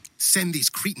send these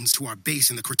cretins to our base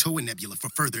in the Krakoa Nebula for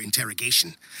further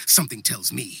interrogation. Something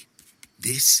tells me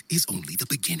this is only the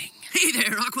beginning. Hey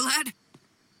there, Aqualad.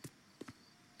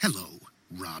 Hello,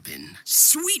 Robin.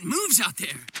 Sweet moves out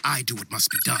there. I do what must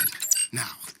be done.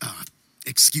 Now,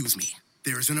 excuse me.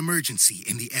 There is an emergency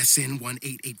in the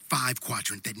SN1885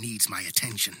 quadrant that needs my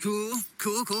attention. Cool.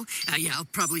 Yeah, I'll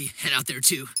probably head out there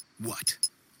too. What?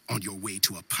 On your way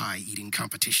to a pie-eating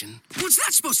competition? What's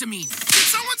that supposed to mean? Did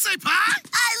someone say pie?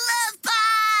 I love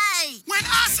pie! When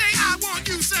I say I want,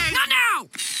 you say... Not now!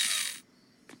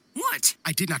 What?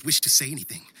 I did not wish to say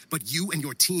anything, but you and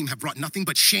your team have brought nothing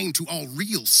but shame to all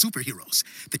real superheroes.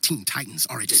 The Teen Titans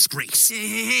are a disgrace.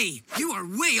 Hey, you are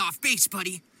way off base,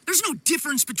 buddy. There's no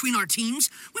difference between our teams.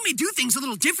 We may do things a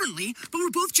little differently, but we're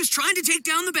both just trying to take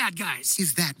down the bad guys.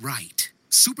 Is that right?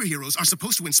 Superheroes are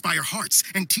supposed to inspire hearts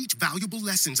and teach valuable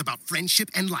lessons about friendship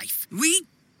and life. We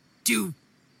do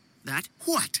that?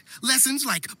 What? Lessons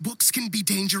like books can be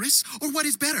dangerous? Or what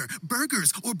is better,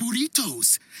 burgers or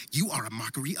burritos? You are a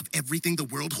mockery of everything the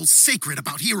world holds sacred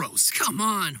about heroes. Come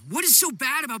on. What is so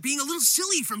bad about being a little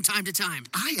silly from time to time?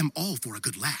 I am all for a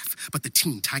good laugh, but the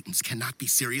Teen Titans cannot be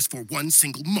serious for one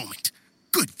single moment.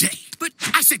 Good day. But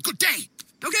I said good day.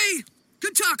 Okay.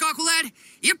 Good talk, Aqualad.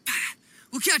 Yep.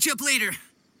 We'll catch up later.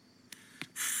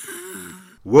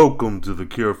 Welcome to the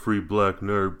Carefree Black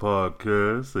Nerd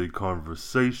Podcast, a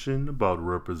conversation about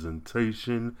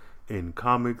representation in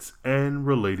comics and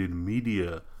related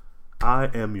media. I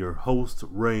am your host,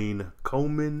 Rain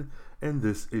Coleman, and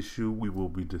this issue we will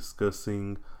be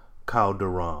discussing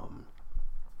Kaldur'ahm.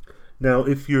 Now,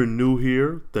 if you're new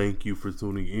here, thank you for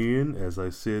tuning in. As I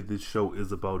said, this show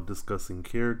is about discussing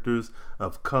characters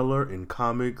of color in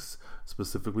comics,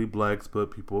 specifically blacks, but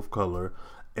people of color,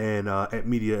 and at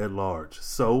media at large.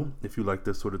 So, if you like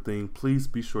that sort of thing, please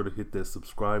be sure to hit that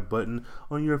subscribe button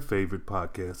on your favorite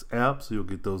podcast app so you'll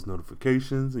get those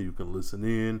notifications and you can listen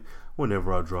in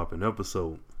whenever I drop an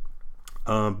episode.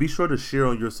 Be sure to share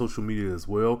on your social media as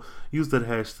well. Use that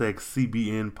hashtag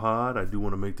CBNPod. I do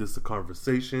want to make this a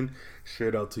conversation. Share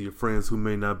it out to your friends who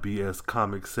may not be as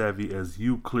comic savvy as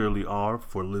you clearly are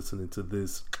for listening to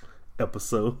this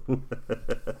episode.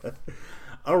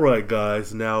 All right,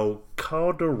 guys. Now,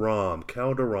 Kaldur'ahm.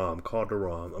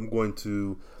 I'm going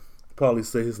to probably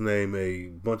say his name a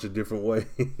bunch of different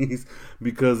ways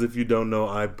because if you don't know,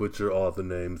 I butcher all the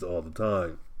names all the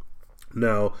time.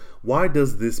 Now, why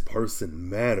does this person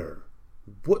matter?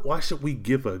 Why should we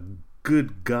give a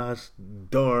good gosh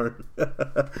darn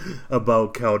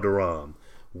about Kaldur'ahm?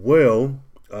 Well,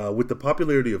 with the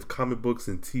popularity of comic books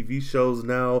and TV shows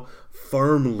now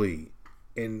firmly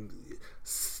and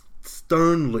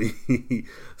sternly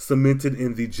cemented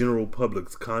in the general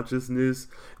public's consciousness,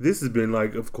 this has been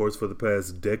like, of course, for the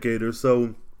past decade or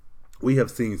so, we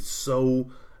have seen so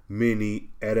many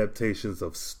adaptations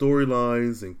of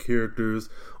storylines and characters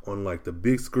on like the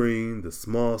big screen, the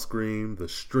small screen, the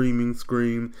streaming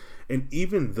screen. And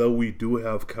even though we do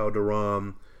have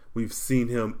Kaldur'ahm, we've seen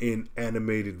him in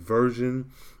animated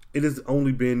version, it has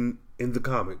only been in the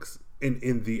comics and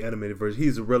in the animated version.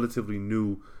 He's a relatively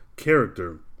new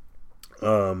character.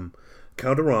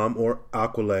 Kaldur'ahm, or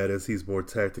Aqualad as he's more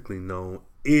tactically known,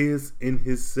 is in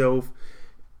himself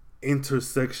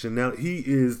intersection. Now he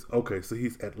is so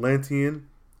he's Atlantean,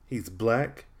 he's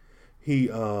black, he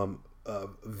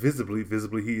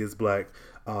visibly he is black.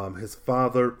 His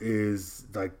father is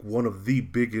like one of the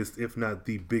biggest, if not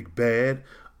the big bad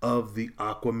of the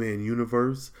Aquaman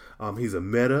universe. He's a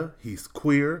meta, he's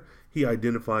queer, he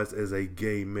identifies as a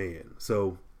gay man.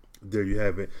 So there you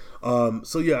have it.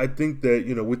 So yeah, I think that,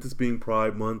 with this being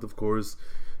Pride Month, of course,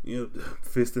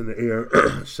 fist in the air,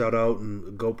 shout out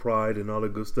and go Pride and all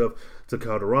that good stuff to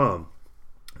Kaldur'ahm.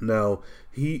 Now,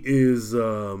 he is,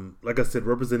 like I said,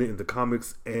 represented in the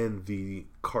comics and the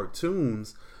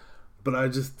cartoons, but I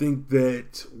just think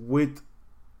that with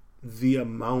the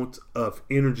amount of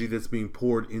energy that's being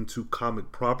poured into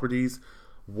comic properties,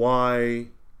 why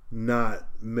not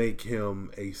make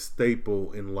him a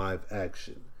staple in live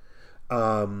action?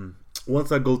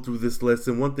 Once I go through this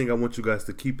lesson, one thing I want you guys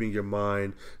to keep in your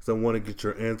mind, because I want to get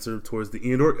your answer towards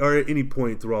the end or at any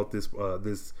point throughout this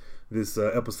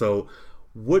episode.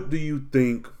 What do you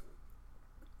think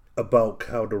about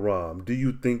Kaldur'ahm? Do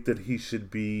you think that he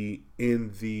should be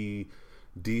in the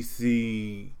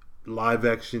DC live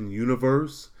action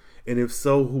universe? And if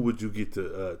so, who would you get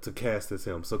to cast as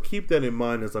him? So keep that in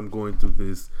mind as I'm going through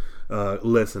this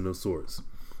lesson of sorts.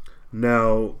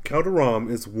 Now, Kaldur'ahm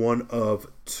is one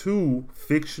of two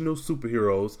fictional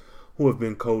superheroes who have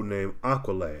been codenamed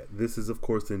Aqualad. This is, of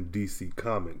course, in DC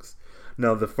Comics.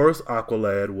 Now, the first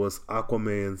Aqualad was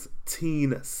Aquaman's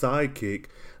teen sidekick.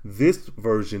 This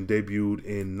version debuted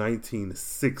in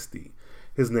 1960.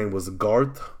 His name was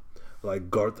Garth, like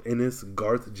Garth Ennis,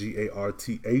 Garth, Garth.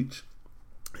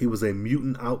 He was a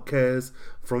mutant outcast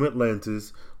from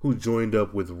Atlantis who joined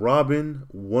up with Robin,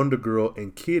 Wonder Girl,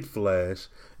 and Kid Flash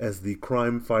as the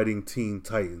crime-fighting Teen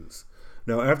Titans.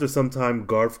 Now, after some time,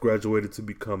 Garth graduated to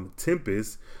become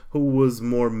Tempest, who was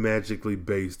more magically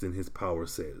based in his power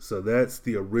set. So that's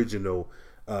the original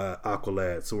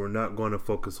Aqualad. So we're not going to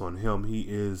focus on him. He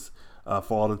is, for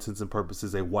all intents and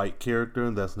purposes, a white character,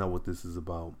 and that's not what this is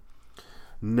about.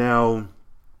 Now,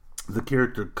 the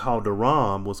character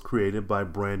Calderon was created by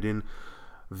Brandon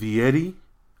Vietti.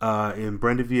 And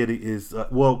Brandon Vietti is,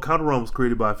 Calderon was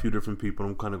created by a few different people.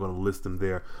 I'm kind of going to list them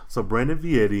there. So Brandon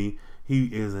Vietti, he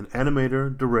is an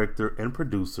animator, director, and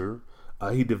producer.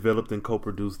 He developed and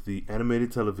co-produced the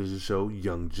animated television show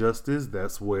Young Justice.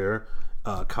 That's where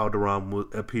Calderon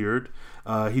appeared.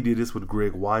 He did this with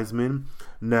Greg Weisman.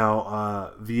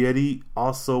 Now, Vietti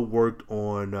also worked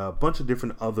on a bunch of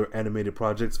different other animated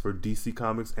projects for DC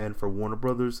Comics and for Warner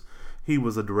Brothers. He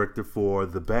was a director for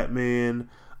The Batman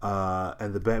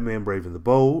and The Batman Brave and the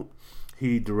Bold.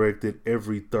 He directed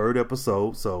every third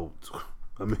episode. So,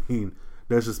 I mean,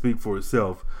 that should speak for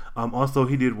itself. Also,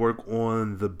 he did work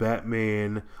on the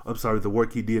Batman. The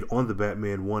work he did on the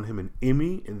Batman won him an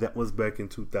Emmy, and that was back in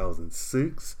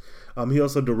 2006. He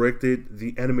also directed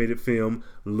the animated film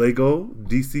Lego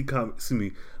DC Comics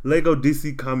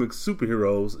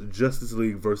Superheroes Justice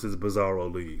League versus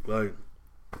Bizarro League. Like,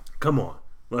 come on,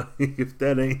 like if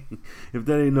that ain't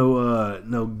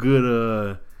no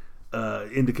good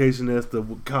indication as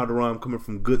to Calderon coming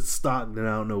from good stock, then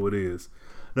I don't know what is.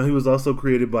 Now, he was also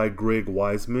created by Greg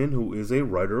Weisman, who is a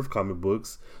writer of comic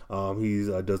books. He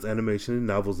does animation and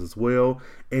novels as well.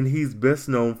 And he's best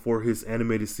known for his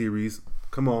animated series.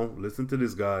 Come on, listen to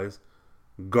this, guys.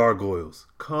 Gargoyles.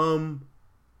 Come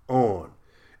on.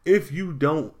 If you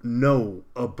don't know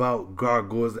about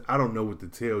Gargoyles, I don't know what to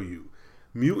tell you.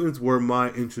 Mutants were my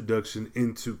introduction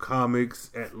into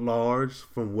comics at large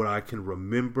from what I can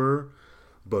remember.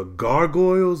 But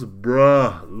Gargoyles,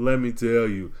 bruh, let me tell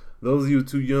you. Those of you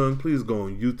too young, please go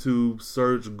on YouTube,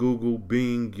 search, Google,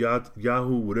 Bing,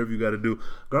 Yahoo, whatever you got to do.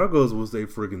 Gargoyles was a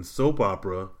friggin' soap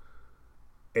opera,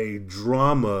 a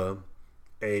drama,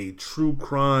 a true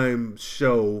crime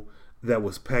show that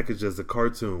was packaged as a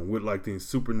cartoon with like these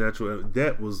supernatural.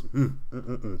 That was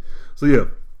So yeah.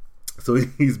 So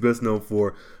he's best known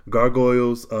for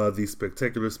Gargoyles, The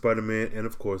Spectacular Spider-Man, and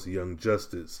of course Young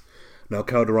Justice. Now,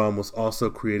 Calderon was also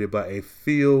created by a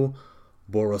Phil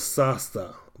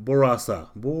Bourassa, Bourassa,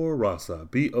 Bourassa.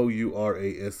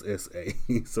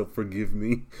 So forgive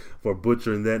me for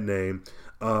butchering that name.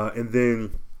 And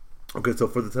then, okay, so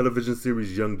for the television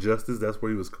series Young Justice, that's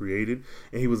where he was created,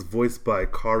 and he was voiced by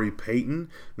Khary Payton.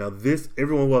 Now,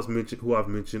 everyone who I've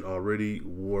mentioned already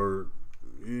were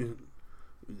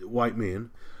white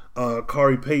men.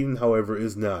 Khary Payton, however,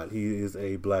 is not. He is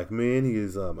a black man. He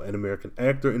is an American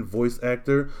actor and voice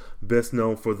actor, best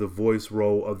known for the voice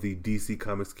role of the DC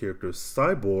Comics character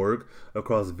Cyborg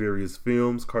across various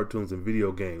films, cartoons, and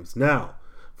video games. Now,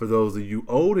 for those of you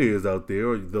old heads out there,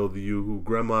 or those of you who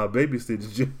grandma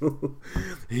babysitted you,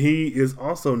 he is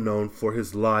also known for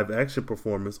his live action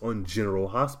performance on General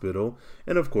Hospital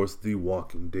and, of course, The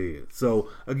Walking Dead. So,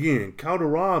 again,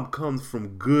 Calderon comes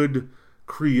from good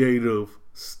creative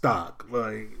stock,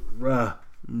 like rah.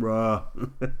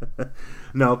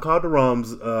 Now,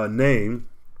 Calderon's name,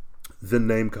 the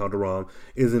name Calderon,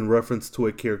 is in reference to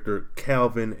a character,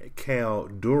 Calvin Cal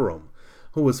Durham,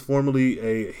 who was formerly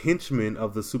a henchman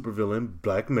of the supervillain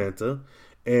Black Manta,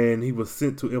 and he was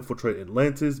sent to infiltrate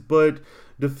Atlantis, but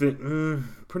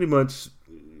pretty much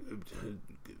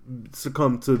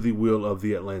succumbed to the will of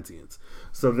the Atlanteans.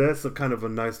 So that's a kind of a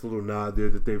nice little nod there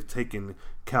that they've taken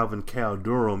Calvin Cal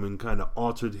Durham and kind of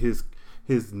altered his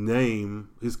name,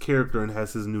 his character, and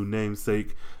has his new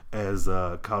namesake as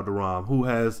Calderon, who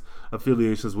has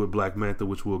affiliations with Black Manta,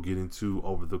 which we'll get into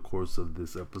over the course of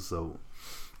this episode.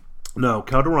 Now,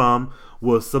 Calderon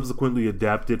was subsequently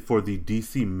adapted for the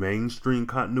DC mainstream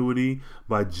continuity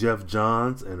by Geoff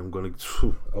Johns, and I'm going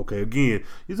to, okay, again,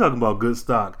 you're talking about good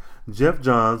stock. Geoff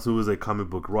Johns, who is a comic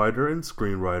book writer and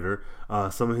screenwriter,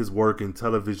 some of his work in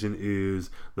television is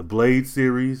the Blade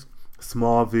series,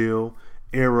 Smallville,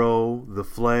 Arrow, The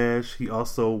Flash. He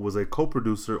also was a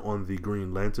co-producer on the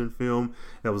Green Lantern film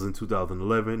that was in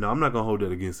 2011. Now, I'm not going to hold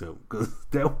that against him because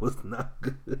that was not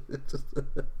good.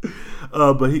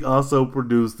 But he also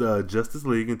produced Justice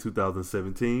League in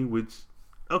 2017, which,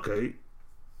 okay,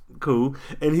 Cool.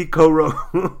 And he co-wrote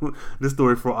the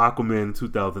story for Aquaman in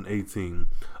 2018.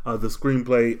 The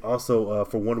screenplay also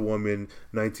for Wonder Woman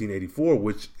 1984,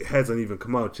 which hasn't even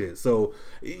come out yet. So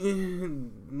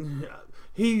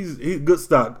he's good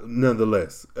stock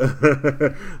nonetheless.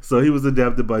 So he was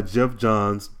adapted by Jeff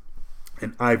Johns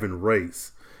and Ivan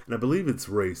Reis. And I believe it's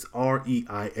Reis,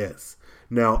 Reis.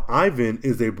 Now, Ivan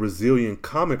is a Brazilian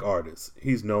comic artist.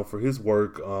 He's known for his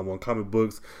work on comic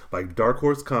books like Dark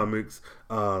Horse Comics,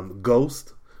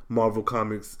 Ghost, Marvel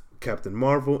Comics, Captain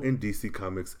Marvel, and DC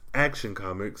Comics, Action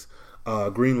Comics,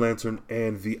 Green Lantern,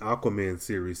 and the Aquaman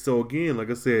series. So again,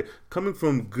 like I said, coming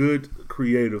from good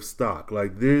creative stock,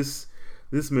 like this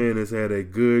man has had a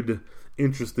good,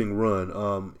 interesting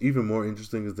run. Even more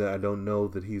interesting is that I don't know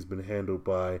that he's been handled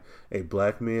by a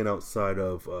black man outside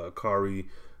of Kari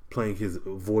playing his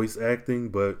voice acting,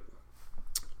 but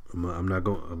I'm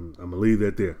gonna leave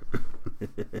that there.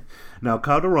 Now,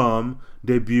 Kaldur'ahm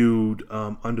debuted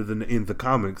in the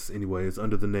comics, anyways,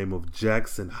 under the name of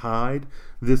Jackson Hyde.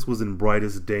 This was in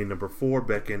Brightest Day #4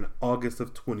 back in August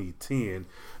of 2010.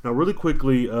 Now, really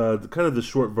quickly, kind of the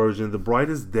short version. The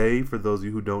Brightest Day, for those of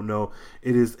you who don't know,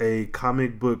 it is a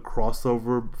comic book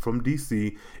crossover from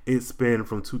DC. It spanned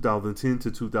from 2010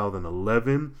 to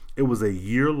 2011. It was a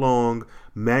year-long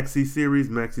maxi series.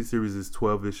 Maxi series is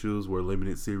 12 issues, where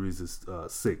limited series is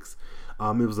 6.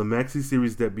 It was a maxi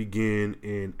series that began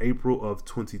in April of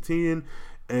 2010,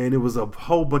 and it was a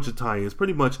whole bunch of tie-ins,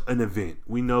 pretty much an event.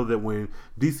 We know that when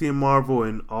DC and Marvel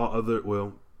and all other,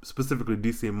 well, specifically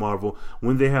DC and Marvel,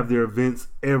 when they have their events,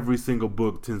 every single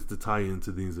book tends to tie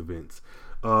into these events.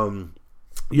 So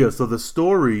the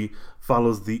story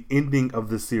follows the ending of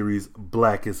the series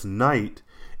Blackest Night,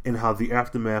 and how the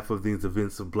aftermath of these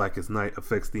events of Blackest Night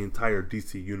affects the entire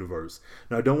DC universe.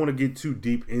 Now, I don't want to get too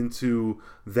deep into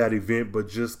that event, but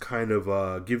just kind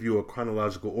of give you a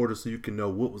chronological order so you can know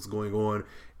what was going on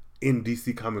in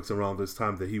DC Comics around this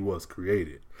time that he was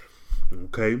created.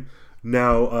 Okay?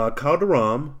 Now,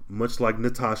 Kaldur'ahm, much like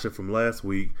Natasha from last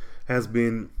week, has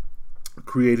been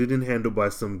created and handled by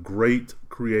some great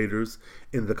creators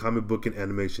in the comic book and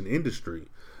animation industry.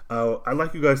 I'd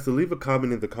like you guys to leave a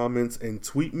comment in the comments and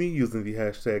tweet me using the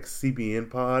hashtag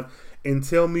CBNPod and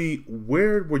tell me,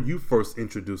 where were you first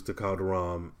introduced to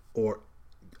Kaldur'ahm or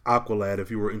Aqualad, if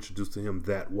you were introduced to him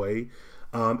that way.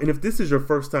 And if this is your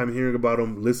first time hearing about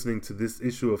him, listening to this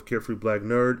issue of Carefree Black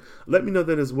Nerd, let me know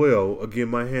that as well. Again,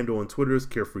 my handle on Twitter is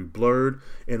Carefree Blurred,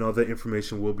 and all that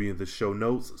information will be in the show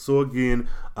notes. So again,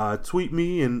 tweet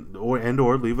me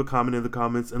or leave a comment in the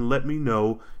comments and let me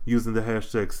know using the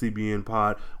hashtag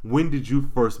CBNPod. When did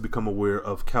you first become aware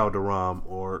of Kaldur'ahm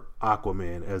or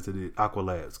Aquaman as it is,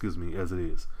 Aqualad, as it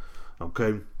is?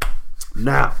 Okay,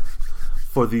 now,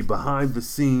 for the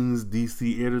behind-the-scenes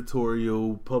DC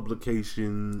editorial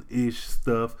publication-ish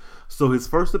stuff. So his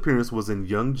first appearance was in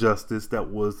Young Justice. That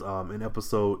was an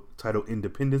episode titled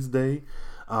Independence Day.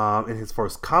 And his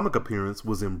first comic appearance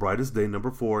was in Brightest Day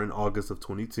 #4 in August of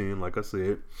 2010, like I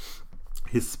said.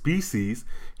 His species,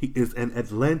 he is an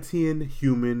Atlantean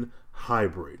human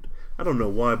hybrid. I don't know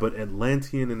why, but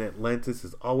Atlantean and Atlantis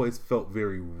has always felt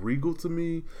very regal to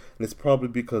me. And it's probably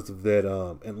because of that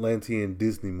Atlantean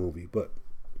Disney movie, but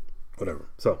whatever.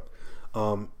 So,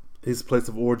 his place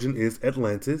of origin is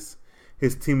Atlantis.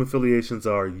 His team affiliations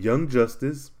are Young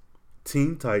Justice,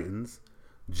 Teen Titans,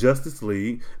 Justice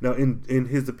League. Now, in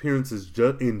his appearances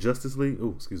in Justice League,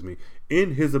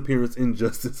 in his appearance in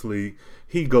Justice League,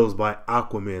 he goes by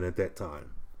Aquaman at that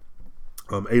time.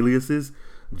 Aliases: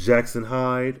 Jackson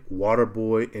Hyde,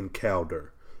 Waterboy, and Kaldur.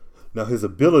 Now, his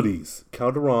abilities: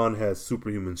 Kaldur'ahm has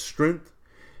superhuman strength.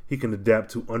 He can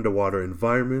adapt to underwater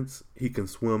environments. He can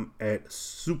swim at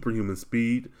superhuman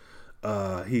speed.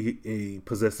 He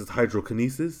possesses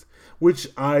hydrokinesis, which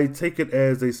I take it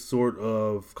as a sort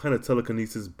of kind of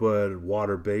telekinesis, but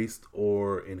water-based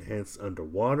or enhanced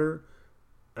underwater,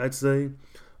 I'd say.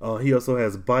 He also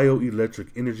has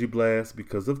bioelectric energy blast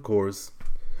because, of course,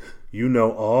 you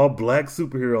know, all black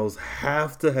superheroes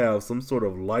have to have some sort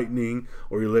of lightning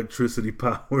or electricity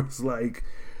powers. Like,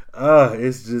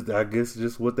 it's just, I guess,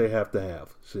 just what they have to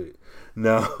have. Shit.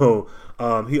 Now,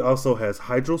 he also has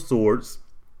hydro swords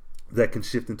that can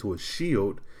shift into a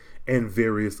shield and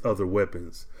various other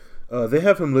weapons. They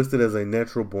have him listed as a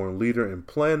natural-born leader and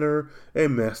planner, a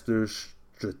master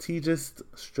strategist,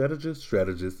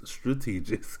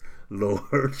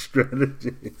 Lord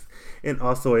strategist, and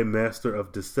also a master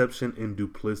of deception and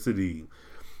duplicity.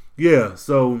 Yeah,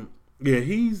 so yeah,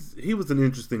 he was an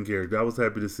interesting character. I was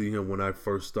happy to see him when I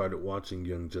first started watching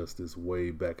Young Justice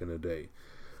way back in the day.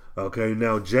 Okay,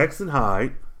 now Jackson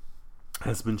Hyde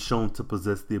has been shown to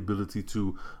possess the ability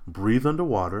to breathe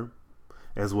underwater,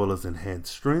 as well as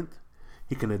enhanced strength.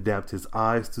 He can adapt his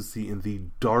eyes to see in the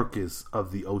darkest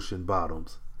of the ocean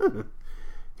bottoms.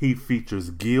 He features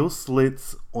gill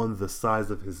slits on the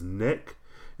sides of his neck,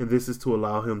 and this is to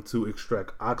allow him to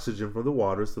extract oxygen from the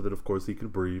water so that, of course, he can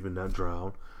breathe and not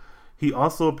drown. He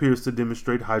also appears to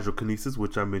demonstrate hydrokinesis,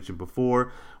 which I mentioned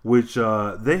before, which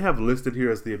they have listed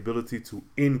here as the ability to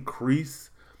increase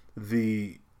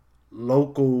the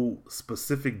local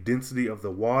specific density of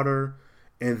the water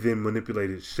and then manipulate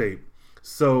its shape.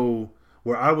 So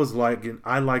where I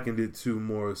likened it to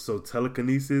more so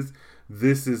telekinesis.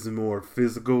 This is more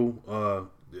physical,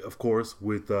 of course,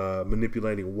 with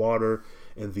manipulating water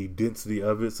and the density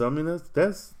of it. So I mean,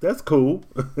 that's cool.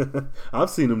 I've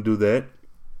seen them do that.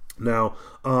 Now,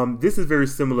 this is very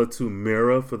similar to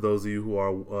Mera, for those of you who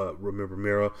are remember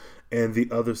Mera, and the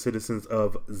other citizens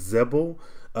of Zebel.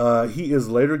 He is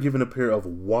later given a pair of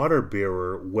water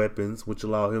bearer weapons, which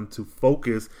allow him to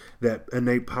focus that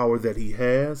innate power that he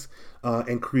has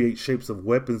and create shapes of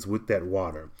weapons with that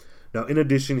water. Now, in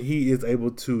addition, he is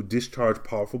able to discharge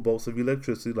powerful bolts of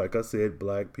electricity. Like I said,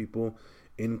 black people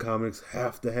in comics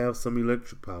have to have some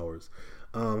electric powers.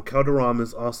 Calderon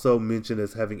is also mentioned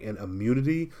as having an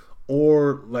immunity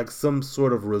or like some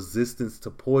sort of resistance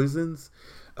to poisons.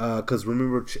 Because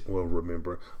remember,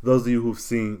 those of you who've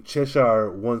seen, Cheshire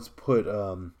once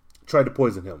tried to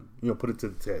poison him, put it to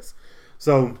the test.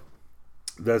 So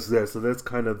that's that. So that's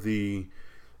kind of the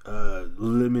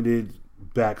limited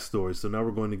backstory. So now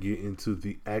we're going to get into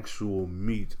the actual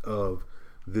meat of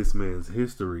this man's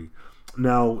history.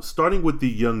 Now, starting with the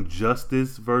Young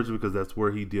Justice version, because that's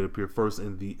where he did appear first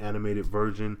in the animated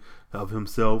version of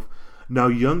himself. Now,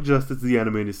 Young Justice, the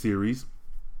animated series,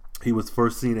 he was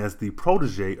first seen as the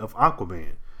protege of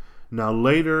Aquaman. Now,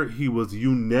 later, he was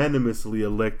unanimously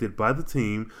elected by the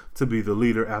team to be the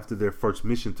leader after their first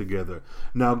mission together.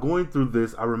 Now, going through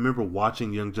this, I remember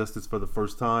watching Young Justice for the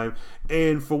first time,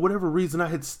 and for whatever reason, I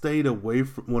had stayed away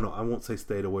from, well, no, I won't say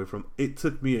stayed away from, it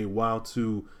took me a while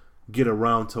to get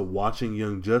around to watching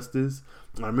Young Justice.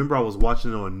 I remember I was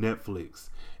watching it on Netflix,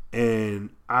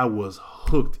 and I was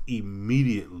hooked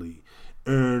immediately.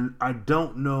 And I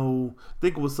don't know, I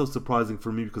think it was so surprising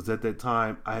for me because at that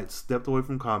time I had stepped away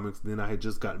from comics, then I had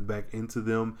just gotten back into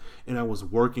them, and I was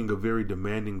working a very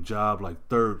demanding job, like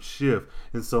third shift,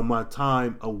 and so my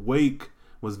time awake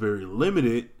was very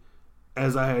limited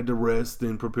as I had to rest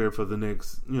and prepare for the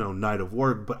next, night of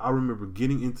work. But I remember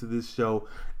getting into this show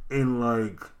and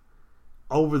like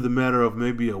over the matter of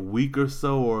maybe a week or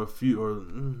so, or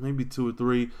maybe 2 or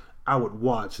 3, I would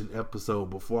watch an episode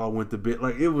before I went to bed.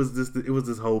 Like it was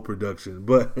this whole production.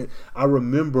 But I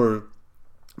remember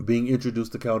being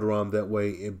introduced to Calderon that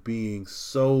way and being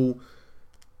so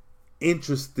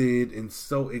interested and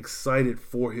so excited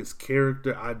for his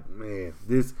character.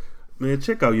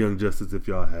 Check out Young Justice if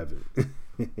y'all haven't.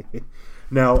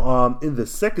 Now, in the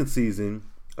second season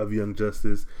of Young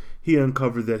Justice, he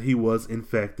uncovered that he was in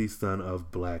fact the son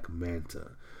of Black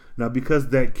Manta. Now, because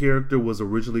that character was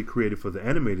originally created for the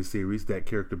animated series, that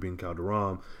character being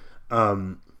Calderon,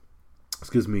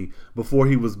 before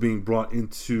he was being brought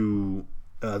into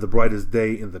The Brightest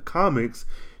Day in the comics,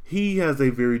 he has a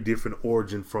very different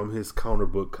origin from his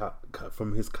comic book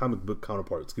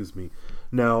counterpart.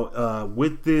 Now,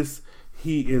 with this,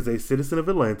 he is a citizen of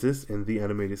Atlantis in the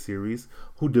animated series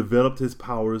who developed his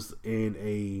powers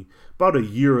in about a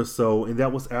year or so, and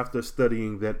that was after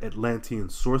studying that Atlantean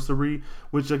sorcery,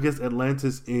 which I guess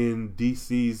Atlantis in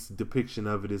DC's depiction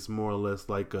of it is more or less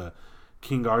like a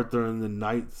King Arthur and the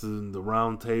Knights and the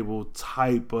Round Table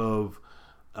type of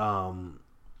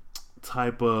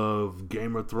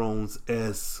Game of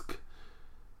Thrones-esque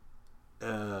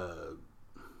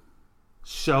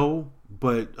show,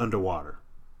 but underwater.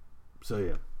 So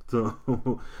yeah,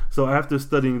 so after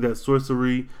studying that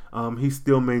sorcery, he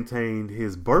still maintained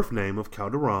his birth name of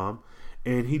Calderon,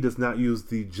 and he does not use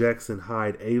the Jackson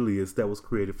Hyde alias that was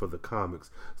created for the comics.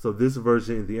 So this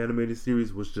version in the animated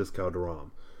series was just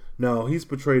Calderon. Now, he's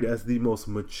portrayed as the most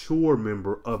mature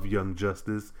member of Young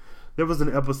Justice. There was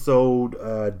an episode,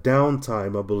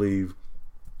 Downtime, I believe,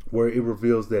 where it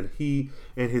reveals that he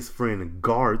and his friend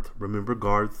Garth, remember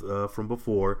Garth from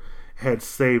before, had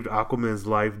saved Aquaman's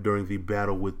life during the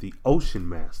battle with the Ocean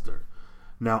Master.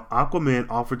 Now, Aquaman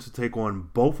offered to take on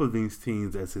both of these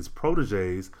teens as his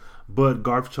proteges, but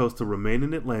Garth chose to remain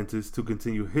in Atlantis to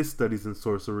continue his studies in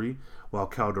sorcery, while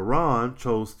Calderon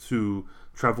chose to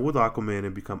travel with Aquaman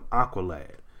and become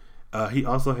Aqualad. He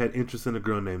also had interest in a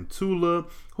girl named Tula,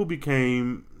 who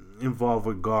became involved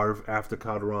with Garth after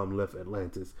Calderon left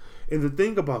Atlantis. And the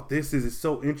thing about this is, it's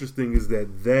so interesting, is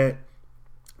that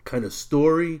kind of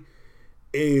story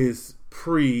is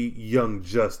pre-Young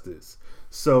Justice.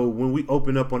 So when we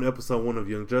open up on episode 1 of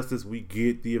Young Justice, we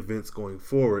get the events going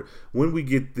forward. When we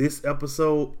get this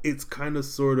episode, it's kind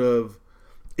of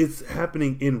it's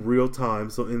happening in real time,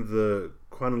 so in the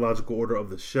chronological order of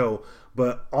the show.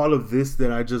 But all of this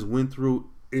that I just went through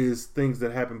is things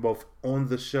that happen both on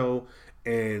the show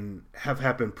and have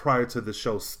happened prior to the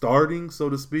show starting, so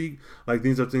to speak. Like,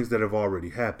 these are things that have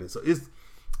already happened. So it's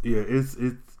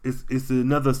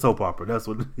another soap opera. That's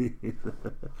what it is.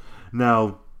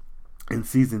 Now, in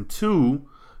season 2,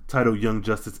 titled Young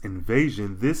Justice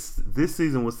Invasion, this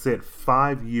season was set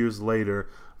 5 years later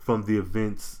from the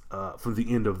events from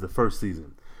the end of the first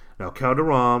season. Now,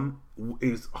 Calderon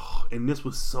is, and this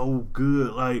was so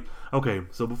good. Like, okay,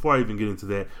 so before I even get into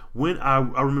that, when I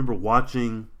remember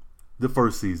watching the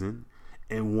first season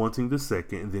and wanting the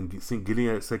second, and then getting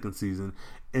that second season,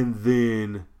 and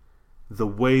then the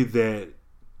way that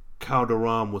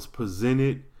Calderon was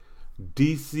presented,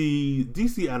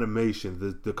 DC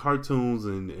animation, the cartoons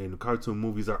and cartoon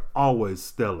movies are always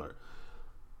stellar,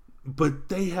 but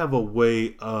they have a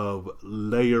way of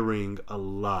layering a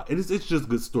lot, and it's just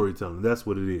good storytelling. That's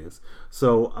what it is.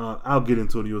 So I'll get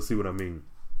into it and you'll see what I mean.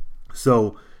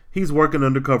 So he's working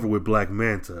undercover with Black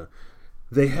Manta.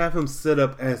 They have him set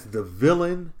up as the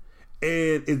villain,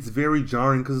 and it's very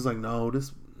jarring because it's like, no,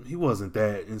 he wasn't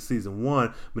that in season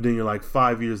 1, but then you're like,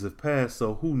 5 years have passed,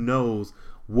 so who knows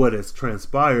what has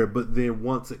transpired. But then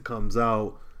once it comes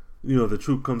out, the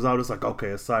truth comes out, it's like,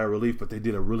 okay, a sigh of relief, but they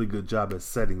did a really good job at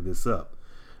setting this up.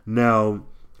 Now,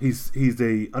 he's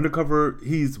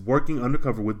working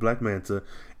undercover with Black Manta,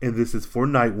 and this is for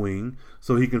Nightwing,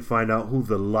 so he can find out who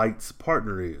the Light's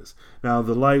partner is. Now,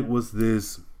 the Light was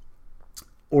this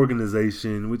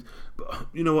organization, which,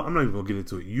 I'm not even gonna get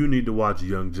into it. You need to watch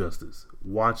Young Justice.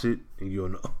 Watch it and you'll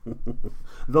know.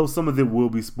 Though some of it will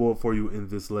be spoiled for you in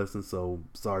this lesson, so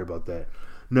sorry about that.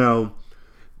 Now,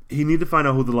 he need to find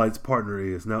out who the Light's partner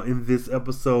is. Now, in this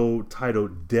episode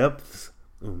titled Depth,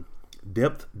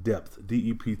 Depths,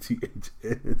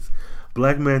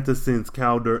 Black Manta sends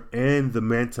Calder and the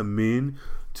Manta Men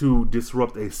to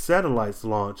disrupt a satellite's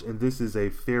launch, and this is a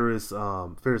Ferris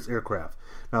aircraft.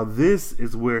 Now, this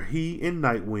is where he and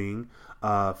Nightwing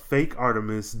fake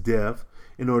Artemis death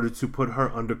in order to put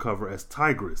her undercover as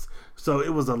Tigress. So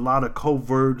it was a lot of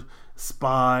covert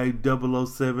spy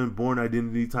 007 Born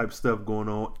Identity type stuff going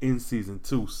on in season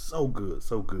 2. So good,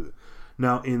 so good.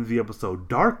 Now, in the episode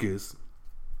Darkest,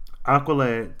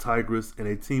 Aqualad, Tigress, and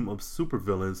a team of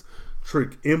supervillains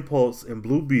trick Impulse and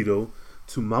Blue Beetle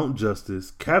to Mount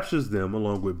Justice, captures them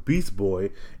along with Beast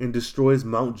Boy, and destroys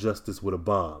Mount Justice with a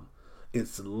bomb.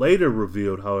 It's later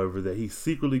revealed, however, that he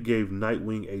secretly gave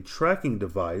Nightwing a tracking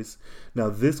device. Now,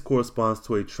 this corresponds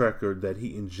to a tracker that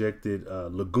he injected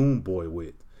Lagoon Boy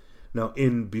with. Now,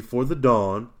 in Before the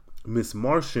Dawn, Miss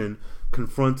Martian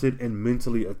confronted and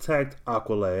mentally attacked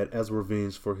Aqualad as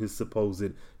revenge for his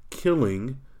supposed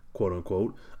killing,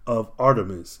 quote-unquote, of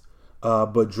Artemis.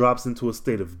 But drops into a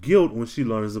state of guilt when she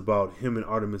learns about him and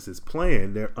Artemis's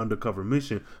plan, their undercover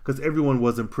mission, because everyone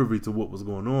wasn't privy to what was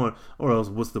going on, or else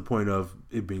what's the point of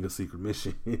it being a secret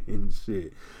mission and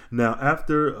shit. Now,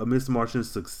 after Miss Martian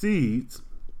succeeds,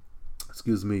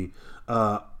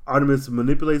 Artemis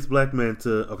manipulates Black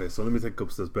Manta. Okay, so let me take a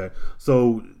couple steps back.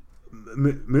 So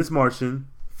Miss Martian,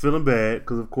 feeling bad,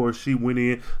 because of course she went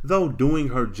in, though doing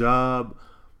her job.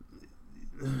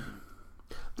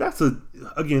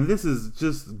 This is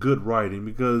just good writing,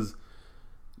 because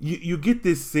you get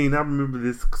this scene. I remember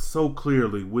this so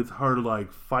clearly, with her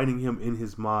like fighting him in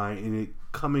his mind and it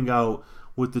coming out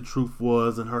what the truth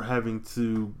was, and her having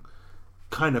to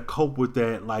kind of cope with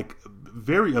that like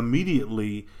very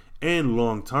immediately and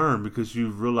long term, because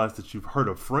you've realized that you've hurt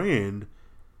a friend.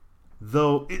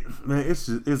 Though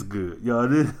it's good,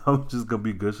 y'all. I'm just gonna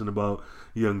be gushing about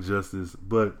Young Justice,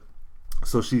 but.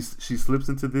 So she slips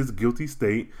into this guilty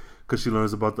state because she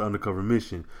learns about the undercover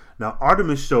mission. Now,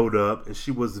 Artemis showed up, and she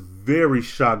was very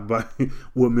shocked by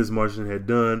what Miss Martian had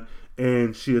done,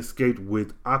 and she escaped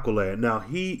with Aqualad. Now,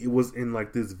 he was in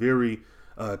like this very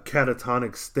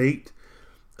catatonic state.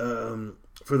 For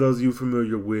those of you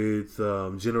familiar with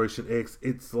Generation X,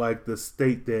 it's like the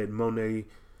state that Monet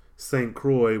St.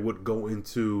 Croix would go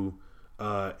into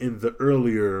in the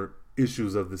earlier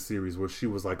issues of the series, where she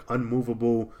was like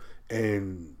unmovable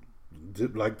and,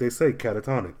 like they say,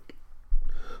 catatonic.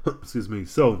 Excuse me.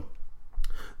 So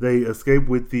they escape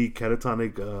with the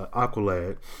catatonic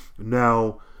Aqualad.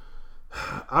 Now,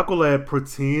 Aqualad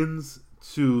pretends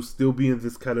to still be in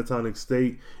this catatonic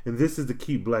state, and this is to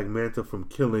keep Black Manta from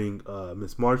killing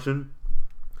Miss Martian.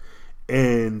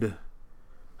 And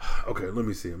Okay, let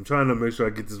me see. I'm trying to make sure I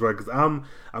get this right because I'm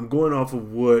going off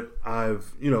of what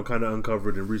I've kind of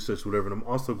uncovered and researched, whatever, and I'm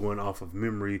also going off of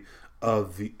memory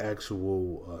of the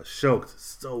actual show. 'Cause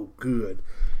it's so good.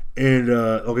 And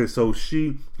okay, so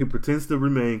he pretends to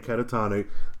remain catatonic.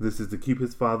 This is to keep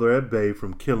his father at bay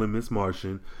from killing Miss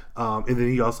Martian, and then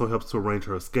he also helps to arrange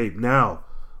her escape. Now,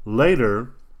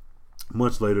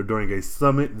 much later, during a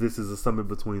summit, this is a summit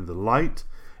between the Light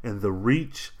and the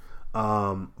Reach.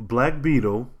 Black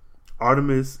Beetle,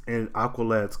 Artemis, and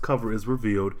Aqualad's cover is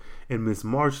revealed, and Miss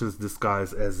Martian's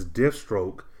disguise as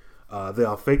Deathstroke. They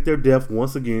all fake their death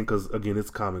once again, because again, it's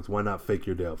comics. Why not fake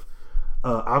your death?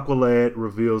 Aqualad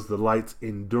reveals the Light's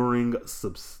enduring,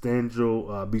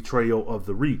 substantial betrayal of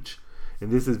the Reach,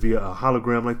 and this is via a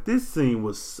hologram. Like, this scene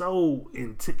was so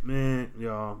intense, man.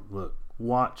 Y'all, look,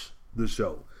 watch the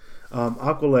show.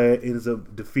 Aqualad ends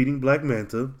up defeating Black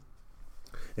Manta.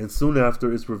 And soon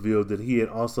after, it's revealed that he had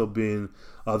also been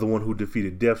the one who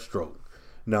defeated Deathstroke.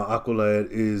 Now, Aqualad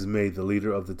is made the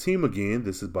leader of the team again.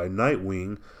 This is by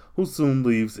Nightwing, who soon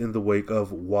leaves in the wake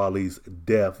of Wally's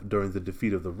death during the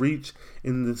defeat of the Reach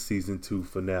in the Season 2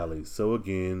 finale. So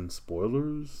again,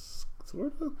 spoilers,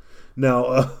 sort of.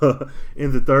 Now,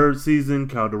 in the third season,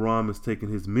 Kal-Daram has taken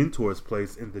his mentor's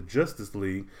place in the Justice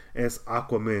League as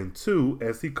Aquaman 2,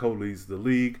 as he co-leads the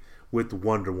League with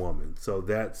Wonder Woman. So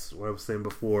that's what I was saying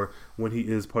before. When he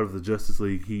is part of the Justice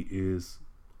League, he is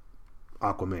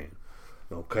Aquaman.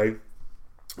 Okay.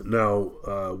 Now,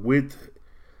 with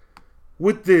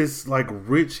this like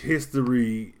rich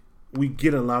history, we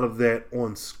get a lot of that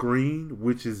on screen,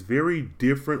 which is very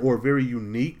different or very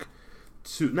unique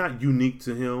to, not unique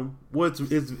to him. Well,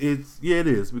 it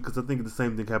is, because I think the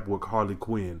same thing happened with Harley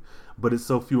Quinn, but it's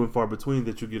so few and far between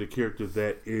that you get a character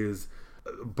that is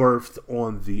birthed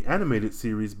on the animated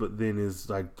series but then is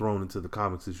like thrown into the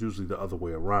comics. It's usually the other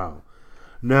way around.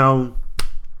 Now,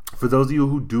 for those of you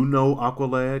who do know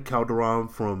Aqualad, Kal-Daram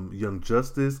from Young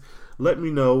Justice, let me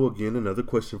know. Again, another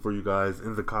question for you guys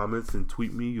in the comments, and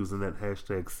tweet me using that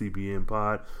hashtag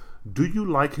CBNPod. Do you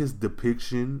like his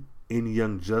depiction in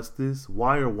Young Justice?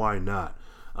 Why or why not?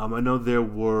 I know there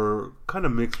were kind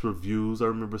of mixed reviews. I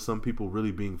remember some people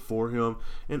really being for him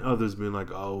and others being like,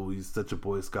 oh, he's such a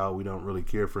Boy Scout, we don't really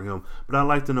care for him. But I'd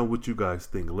like to know what you guys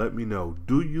think. Let me know.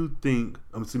 Do you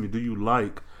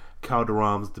like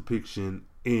Kal-Daram's depiction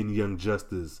in Young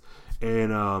Justice?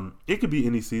 And it could be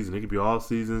any season. It could be all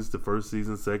seasons, the first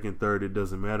season, second, third, it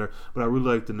doesn't matter. But I really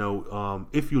like to know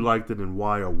if you liked it and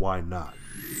why or why not.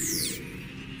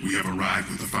 We have arrived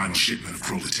with the final shipment of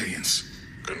Proletarians.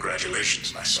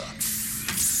 Congratulations, my son.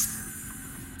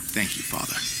 Thank you,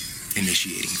 Father.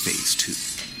 Initiating phase 2.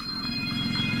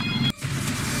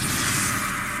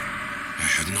 I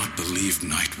had not believed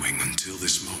Nightwing until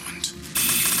this moment.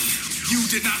 You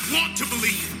did not want to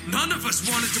believe. None of us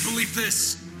wanted to believe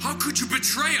this. How could you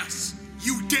betray us?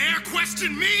 You dare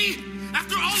question me?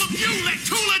 After all of you let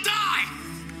Tula die!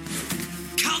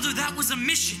 Calder, that was a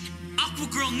mission.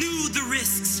 Aquagirl knew the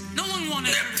risks. No one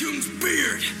wanted Neptune's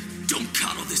beard! Don't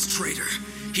coddle this traitor.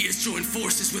 He has joined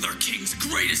forces with our king's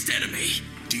greatest enemy.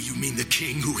 Do you mean the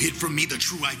king who hid from me the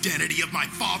true identity of my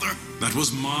father? That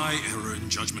was my error in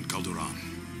judgment, Kal-Daram.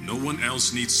 No one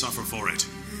else needs suffer for it.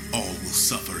 All will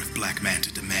suffer if Black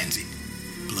Manta demands it.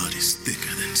 Blood is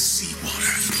thicker than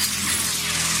seawater.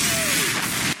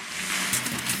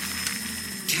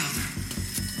 Calder.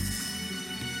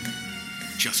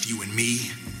 Just you and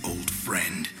me, old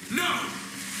friend. No!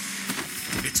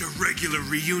 It's a regular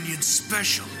reunion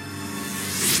special.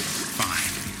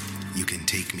 Fine. You can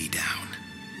take me down.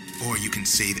 Or you can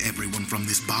save everyone from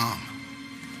this bomb.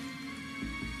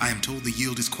 I am told the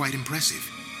yield is quite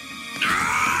impressive. You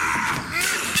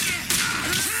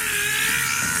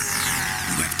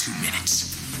have 2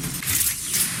 minutes.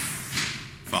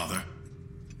 Father,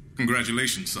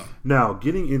 congratulations, son. Now,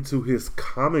 getting into his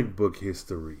comic book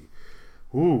history.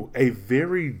 A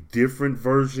very different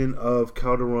version of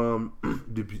Kal-Daram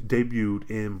debuted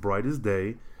in Brightest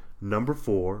Day, number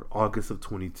 4, August of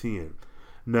 2010.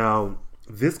 Now,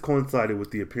 this coincided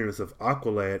with the appearance of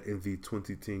Aqualad in the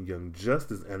 2010 Young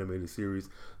Justice animated series,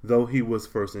 though he was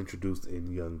first introduced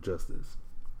in Young Justice.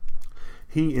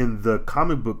 He, in the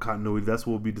comic book continuity, that's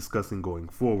what we'll be discussing going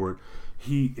forward.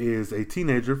 He is a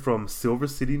teenager from Silver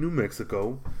City, New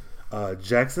Mexico.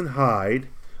 Jackson Hyde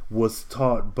was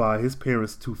taught by his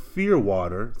parents to fear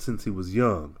water since he was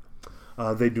young.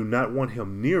 They do not want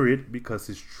him near it because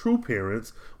his true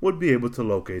parents would be able to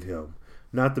locate him.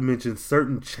 Not to mention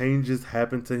certain changes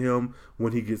happen to him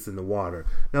when he gets in the water.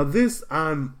 Now this,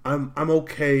 I'm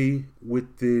okay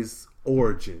with this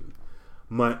origin.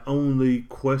 My only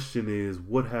question is,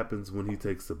 what happens when he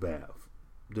takes a bath?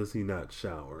 does he not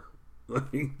shower?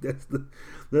 Like, that's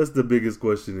the biggest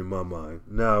question in my mind.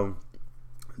 Now,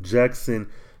 Jackson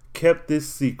kept this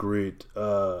secret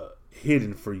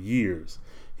hidden for years.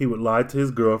 He would lie to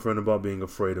his girlfriend about being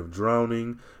afraid of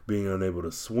drowning, being unable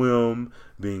to swim,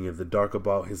 being in the dark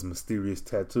about his mysterious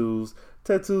tattoos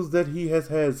that he has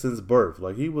had since birth.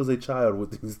 Like, he was a child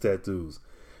with these tattoos.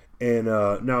 And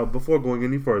now, before going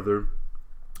any further,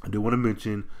 I do want to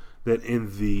mention that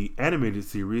in the animated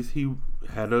series, he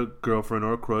had a girlfriend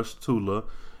or a crush, Tula,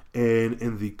 and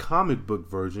in the comic book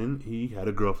version, he had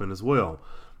a girlfriend as well.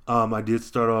 I did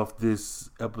start off this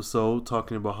episode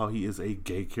talking about how he is a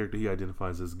gay character. He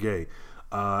identifies as gay.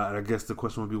 And I guess the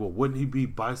question would be, well, wouldn't he be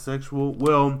bisexual?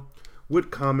 Well,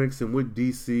 with comics and with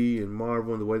DC and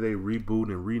Marvel and the way they reboot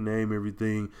and rename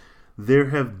everything, there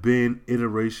have been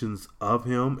iterations of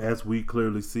him. As we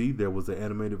clearly see, there was an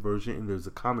animated version and there's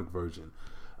a comic version.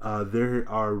 There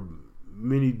are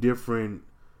many different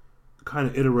kind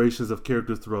of iterations of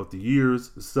characters throughout the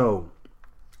years. So,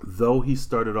 though he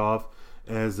started off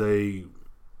as a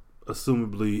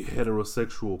assumably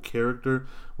heterosexual character,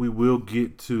 we will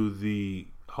get to the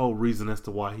whole reason as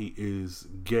to why he is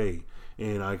gay.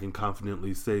 And I can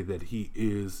confidently say that he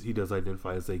does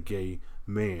identify as a gay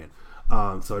man.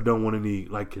 So I don't want any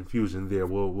confusion there.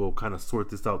 We'll kind of sort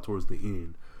this out towards the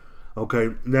end. Okay,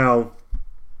 now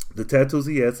the tattoos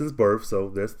he had since birth, so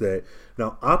that's that.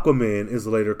 Now Aquaman is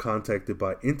later contacted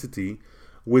by Entity,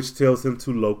 which tells him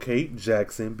to locate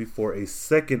Jackson before a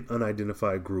second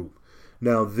unidentified group.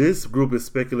 Now this group is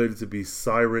speculated to be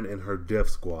Siren and her Death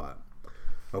Squad.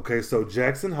 Okay, so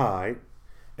Jackson Hyde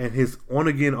and his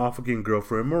on-again, off-again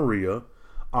girlfriend Maria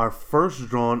are first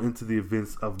drawn into the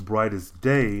events of Brightest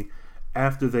Day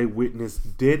after they witness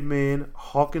Deadman,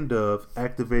 Hawk and Dove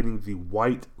activating the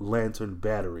White Lantern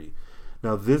Battery.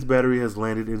 Now this battery has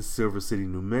landed in Silver City,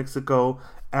 New Mexico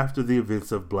after the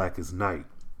events of Blackest Night.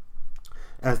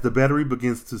 As the battery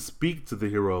begins to speak to the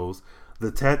heroes,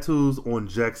 the tattoos on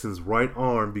Jackson's right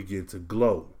arm begin to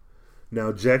glow.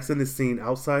 Now Jackson is seen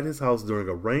outside his house during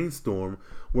a rainstorm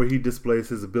where he displays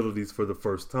his abilities for the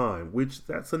first time, which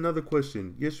that's another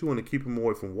question. Yes, you want to keep him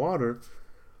away from water,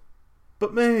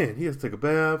 but man, he has to take a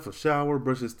bath, a shower,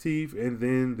 brush his teeth, and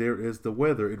then there is the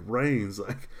weather. It rains.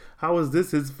 Like, how is this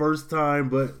his first time?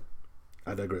 But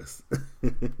I digress.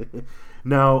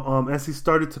 Now, as he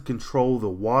started to control the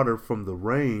water from the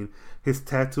rain, his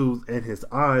tattoos and his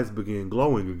eyes began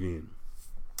glowing again.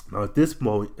 Now, at this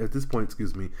point,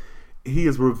 he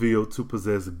is revealed to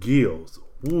possess gills.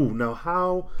 Ooh, now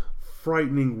how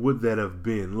frightening would that have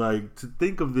been? Like, to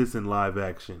think of this in live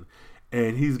action,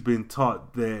 and he's been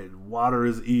taught that water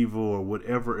is evil or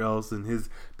whatever else, and his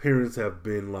parents have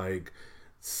been like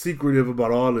secretive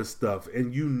about all this stuff,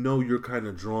 and you know you're kind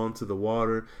of drawn to the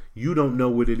water. You don't know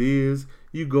what it is.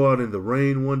 You go out in the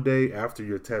rain one day after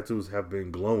your tattoos have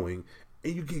been glowing,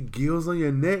 and you get gills on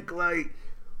your neck. Like,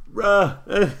 bruh,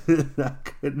 I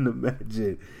couldn't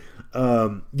imagine.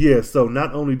 So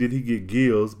not only did he get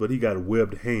gills, but he got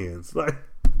webbed hands. Like,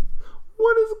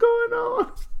 what is going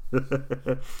on?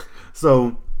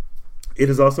 So it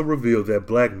is also revealed that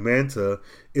Black Manta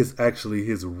is actually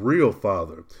his real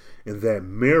father, and that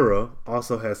Mera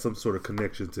also has some sort of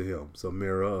connection to him. So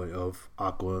Mera of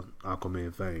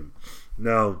Aquaman fame.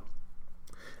 Now,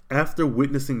 after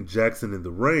witnessing Jackson in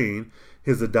the rain,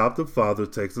 his adoptive father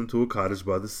takes him to a cottage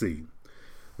by the sea.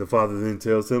 The father then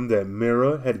tells him that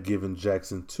Mera had given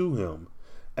Jackson to him,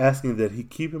 asking that he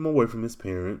keep him away from his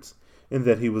parents, and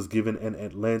that he was given an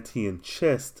Atlantean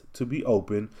chest to be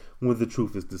opened when the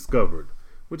truth is discovered.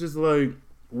 Which is like,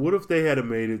 what if they had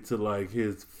made it to like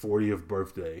his 40th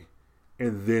birthday,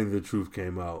 and then the truth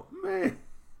came out? Man,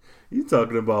 you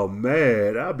talking about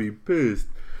mad. I'd be pissed.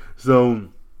 So,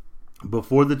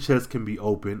 before the chest can be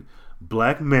opened,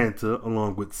 Black Manta,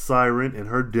 along with Siren and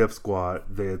her Death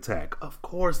Squad, they attack. Of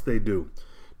course they do.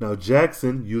 Now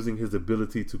Jackson, using his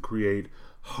ability to create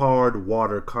hard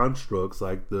water constructs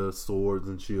like the swords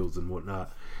and shields and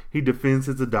whatnot, he defends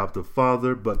his adoptive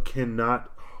father, but cannot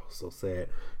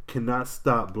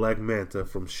stop Black Manta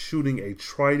from shooting a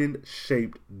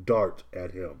trident-shaped dart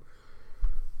at him.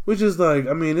 Which is like,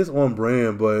 I mean, it's on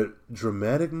brand, but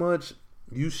dramatic much?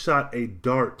 You shot a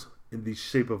dart in the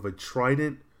shape of a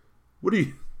trident? What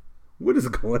is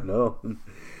going on?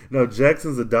 Now,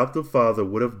 Jackson's adoptive father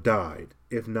would have died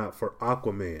if not for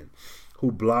Aquaman,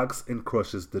 who blocks and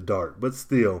crushes the dart. But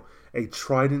still, a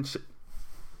trident...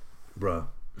 Bruh.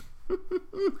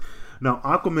 Now,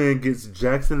 Aquaman gets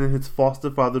Jackson and his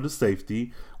foster father to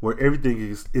safety, where everything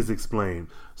is explained.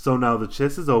 So now the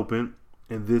chest is open,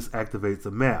 and this activates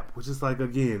a map, which is like,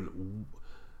 again,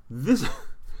 this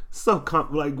So,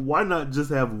 like, why not just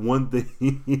have one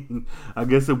thing? I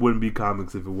guess it wouldn't be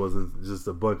comics if it wasn't just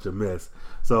a bunch of mess.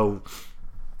 So,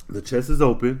 the chest is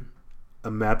open.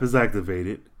 A map is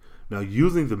activated. Now,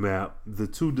 using the map, the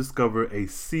two discover a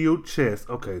sealed chest.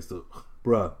 Okay, so,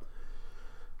 bruh.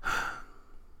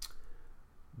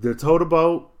 They're told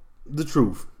about the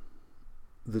truth.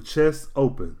 The chest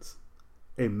opens.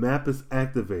 A map is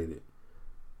activated.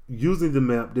 Using the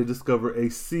map, they discover a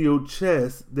sealed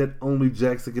chest that only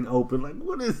Jackson can open. Like,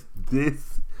 what is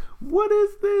this? What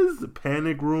is this?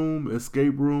 Panic room,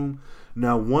 escape room.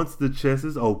 Now, once the chest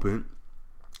is open,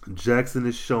 Jackson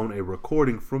is shown a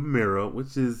recording from Mira,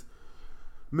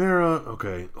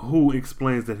 who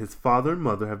explains that his father and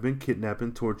mother have been kidnapped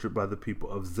and tortured by the people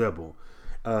of Xebel.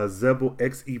 Xebel,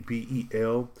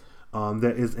 Xebel,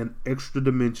 that is an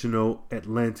extra-dimensional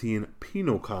Atlantean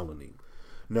penal colony.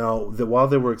 Now, while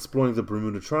they were exploring the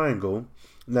Bermuda Triangle,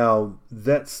 now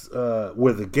that's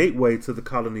where the gateway to the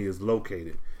colony is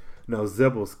located. Now,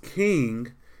 Xebel's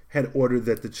king had ordered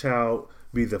that the child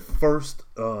be the first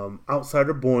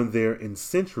outsider born there in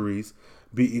centuries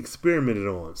be experimented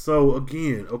on. So,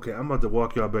 again, okay, I'm about to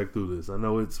walk y'all back through this. I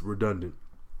know it's redundant.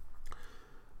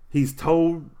 He's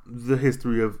told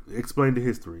explained the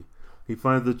history. He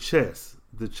finds the chest.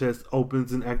 The chest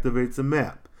opens and activates a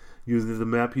map. Using the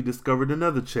map, he discovered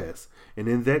another chest. And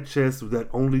in that chest that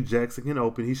only Jackson can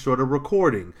open, he showed a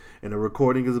recording. And the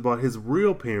recording is about his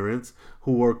real parents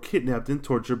who were kidnapped and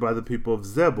tortured by the people of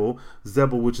Xebel.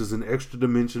 Xebel, which is an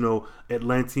extra-dimensional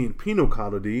Atlantean penal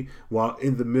colony, while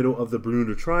in the middle of the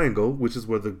Bermuda Triangle, which is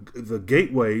where the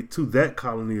gateway to that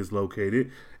colony is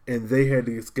located. And they had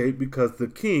to escape because the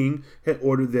king had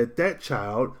ordered that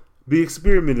child be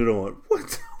experimented on. What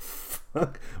the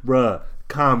fuck? Bruh,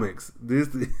 comics.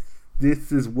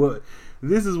 This is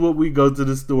what we go to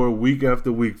the store week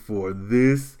after week for.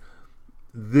 This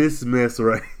mess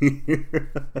right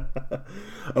here.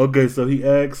 Okay, so he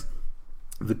asks,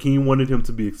 the king wanted him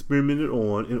to be experimented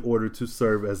on in order to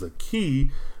serve as a key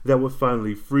that would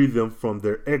finally free them from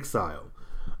their exile.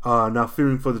 Now,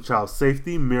 fearing for the child's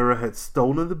safety, Mira had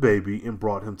stolen the baby and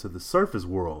brought him to the surface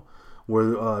world,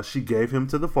 where she gave him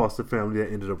to the foster family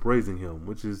that ended up raising him,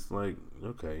 which is like,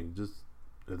 okay, just,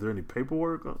 is there any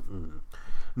paperwork?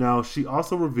 Now, she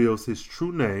also reveals his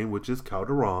true name, which is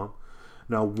Calderon.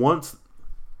 Now, once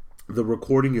the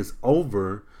recording is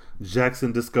over,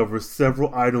 Jackson discovers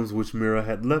several items which Mira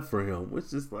had left for him,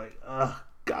 which is like,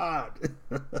 God.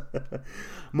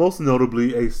 Most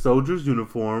notably, a soldier's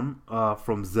uniform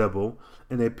from Xebel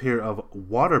and a pair of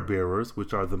water bearers,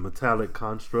 which are the metallic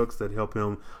constructs that help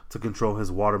him to control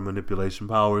his water manipulation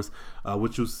powers,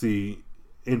 which you'll see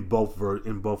in both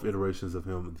iterations of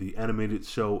him, the animated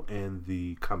show and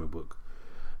the comic book.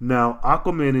 Now,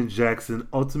 Aquaman and Jackson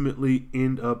ultimately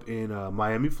end up in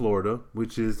Miami, Florida,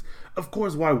 which is, of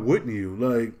course, why wouldn't you?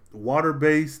 Like,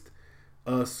 water-based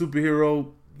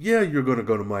superhero, yeah, you're going to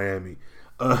go to Miami.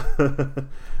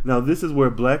 Now, this is where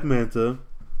Black Manta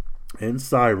and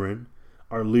Siren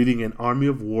are leading an army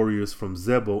of warriors from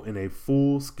Xebel in a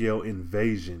full-scale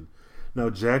invasion. Now,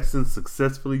 Jackson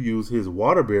successfully used his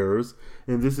water bearers,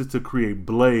 and this is to create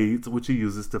blades, which he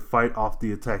uses to fight off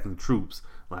the attacking troops.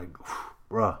 Like,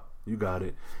 bruh, you got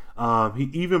it. He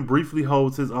even briefly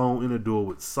holds his own in a duel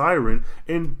with Siren.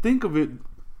 And think of it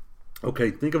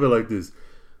like this.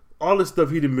 All the stuff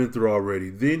he'd been through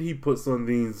already. Then he puts on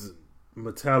these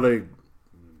metallic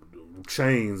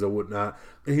chains or whatnot,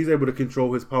 and he's able to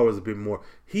control his powers a bit more.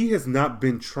 He has not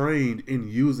been trained in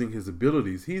using his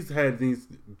abilities. He's had these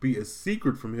be a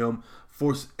secret from him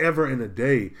forever and a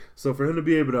day. So for him to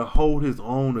be able to hold his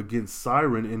own against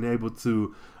Siren and able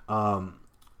to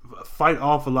fight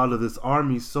off a lot of this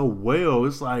army so well,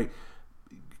 it's like,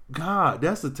 God,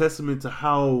 that's a testament to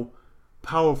how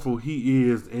powerful he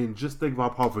is, and just think of how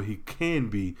powerful he can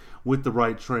be with the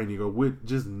right training, or with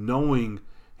just knowing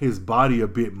his body a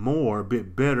bit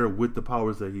better with the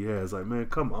powers that he has. Like, man,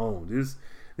 come on,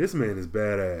 this man is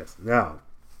badass. Now,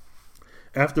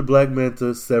 after Black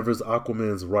Manta severs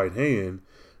Aquaman's right hand,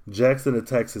 Jackson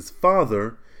attacks his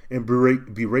father and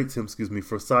berates him,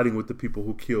 for siding with the people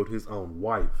who killed his own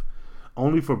wife,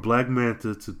 only for Black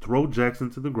Manta to throw Jackson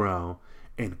to the ground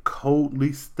and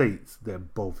coldly states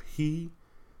that both he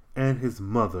and his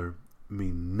mother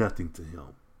mean nothing to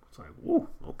him. It's like, whoa,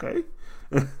 okay.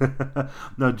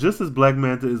 Now, just as Black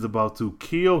Manta is about to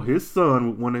kill his son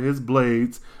with one of his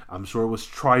blades, I'm sure it was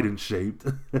trident shaped,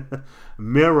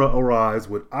 Mera arrives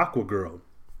with Aquagirl.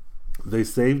 They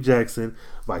save Jackson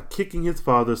by kicking his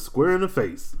father square in the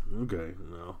face. Okay,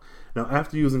 no. Now,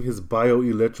 after using his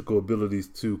bioelectrical abilities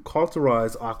to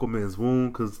cauterize Aquaman's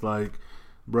wound, because, like,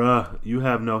 bruh, you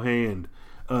have no hand.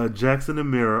 Jackson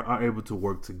and Mera are able to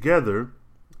work together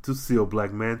to seal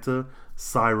Black Manta,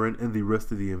 Siren, and the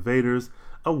rest of the invaders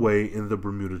away in the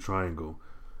Bermuda Triangle.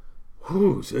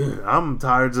 Whew, I'm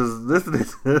tired just listening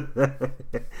to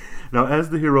that. Now,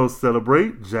 as the heroes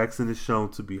celebrate, Jackson is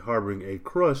shown to be harboring a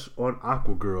crush on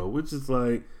Aquagirl, which is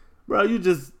like, bro, you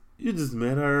just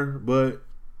met her, but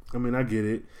I mean, I get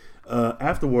it.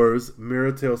 Afterwards,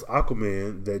 Mera tells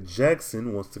Aquaman that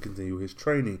Jackson wants to continue his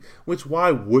training, which why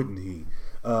wouldn't he?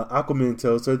 Aquaman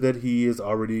tells her that he has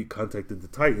already contacted the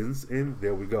Titans, and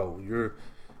there we go.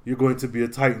 You're going to be a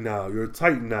Titan now. You're a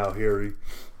Titan now, Harry.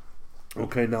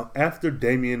 Okay, now after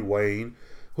Damian Wayne,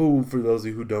 who, for those of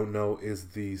you who don't know,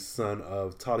 is the son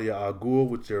of Talia al Ghul,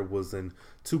 which there was an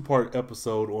 2-part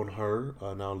episode on her,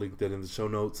 and I'll link that in the show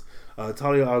notes.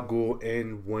 Talia al Ghul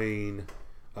and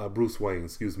Bruce Wayne,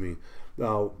 excuse me.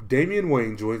 Now, Damian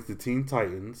Wayne joins the Teen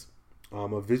Titans.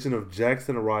 A vision of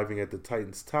Jackson arriving at the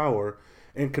Titans Tower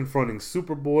and confronting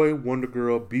Superboy, Wonder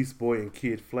Girl, Beast Boy, and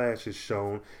Kid Flash is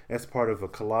shown as part of a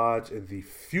collage in the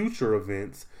future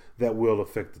events that will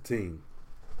affect the team.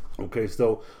 Okay,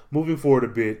 so moving forward a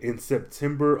bit, in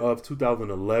September of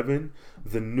 2011,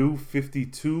 the New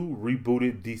 52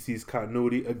 rebooted DC's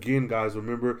continuity. Again, guys,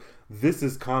 remember, this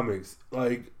is comics.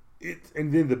 Like,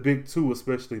 and then the big two,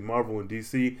 especially Marvel and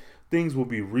DC, things will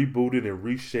be rebooted and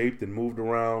reshaped and moved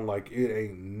around like it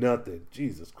ain't nothing.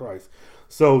 Jesus Christ.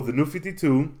 So the New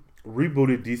 52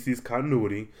 rebooted DC's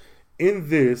continuity. In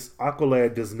this,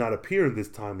 Aqualad does not appear in this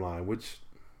timeline, which,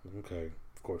 okay,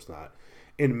 of course not.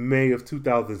 In May of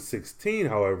 2016,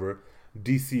 however,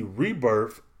 DC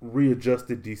Rebirth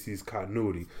readjusted DC's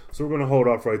continuity. So we're going to hold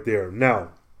off right there. Now,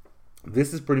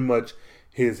 this is pretty much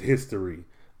his history.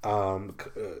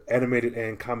 Animated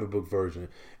and comic book version,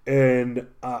 and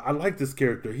I like this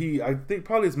character. I think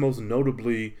probably is most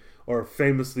notably or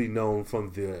famously known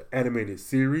from the animated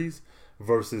series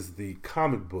versus the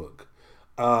comic book.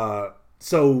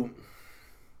 So,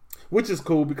 which is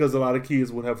cool because a lot of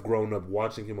kids would have grown up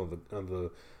watching him on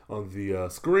the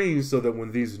screen, so that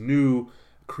when these new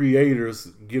creators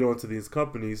get onto these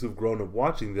companies who've grown up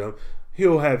watching them,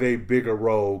 he'll have a bigger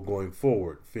role going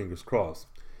forward. Fingers crossed.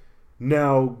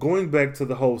 Now, going back to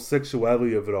the whole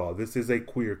sexuality of it all, this is a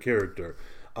queer character.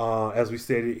 As we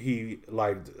stated, he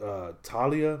liked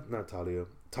Tula,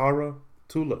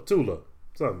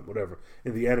 whatever,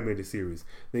 in the animated series.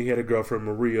 Then he had a girlfriend,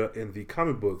 Maria, in the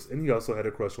comic books, and he also had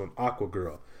a crush on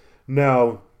Aquagirl.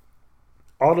 Now,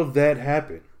 all of that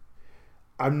happened.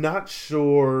 I'm not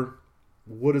sure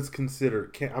what is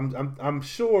considered. I'm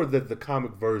sure that the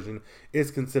comic version is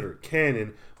considered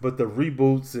canon, but the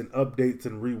reboots and updates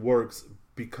and reworks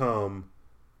become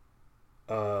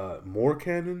more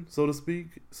canon, so to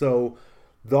speak. So,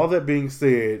 all that being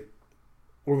said,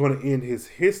 we're going to end his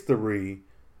history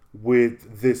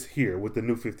with this here, with the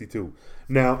New 52.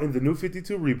 Now, in the New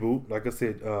 52 reboot, like I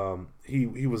said,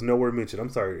 he was nowhere mentioned. I'm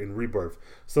sorry, in Rebirth.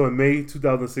 So in May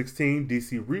 2016,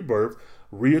 DC Rebirth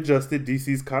readjusted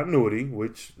DC's continuity,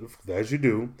 which, as you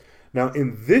do. Now,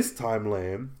 in this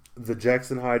timeline, the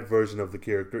Jackson Hyde version of the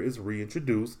character is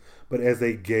reintroduced, but as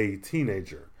a gay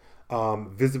teenager.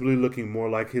 Visibly looking more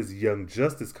like his Young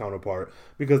Justice counterpart,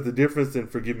 because the difference, and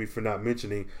forgive me for not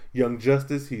mentioning, Young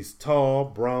Justice, he's tall,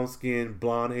 brown skinned,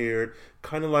 blonde haired,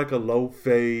 kind of like a low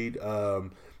fade,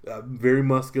 very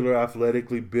muscular,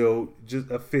 athletically built, just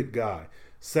a fit guy.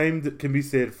 Same can be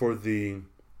said for the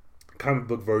comic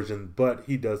book version, but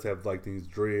he does have like these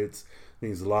dreads,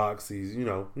 these locks. He's,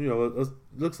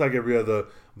 looks like every other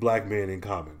black man in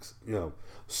comics,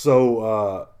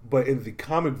 So, but in the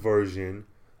comic version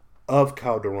of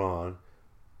Calderon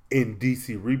in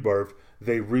DC Rebirth,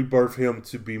 they rebirth him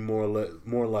to be more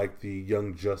like the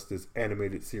Young Justice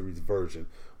animated series version,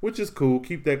 which is cool.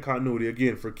 Keep that continuity.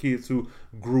 Again, for kids who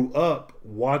grew up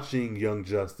watching Young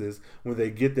Justice, when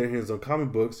they get their hands on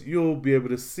comic books, you'll be able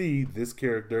to see this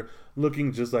character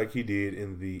looking just like he did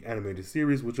in the animated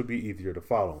series, which will be easier to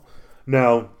follow.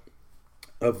 Now,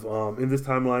 in this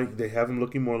timeline, they have him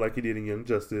looking more like he did in Young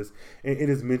Justice, and it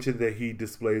is mentioned that he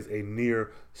displays a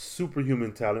near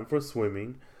superhuman talent for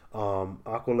swimming.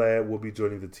 Aqualad will be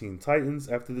joining the Teen Titans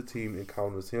after the team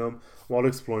encounters him while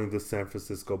exploring the San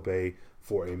Francisco Bay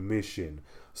for a mission.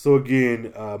 So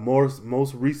again,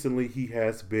 most recently he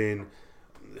has been,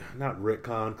 not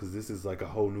retconned because this is like a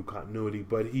whole new continuity,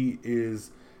 but he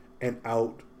is an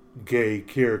out gay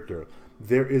character.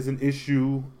 There is an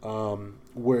issue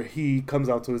where he comes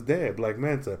out to his dad, Black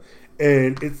Manta,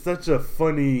 and it's such a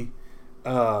funny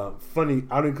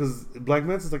outing because Black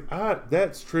Manta's like,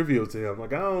 that's trivial to him.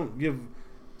 Like, I don't give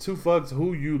two fucks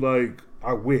who you like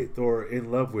are with or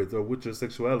in love with or what your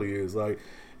sexuality is. Like,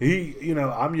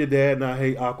 I'm your dad and I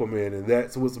hate Aquaman, and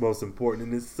that's what's most important.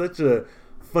 And it's such a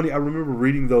funny. I remember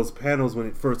reading those panels when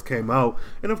it first came out,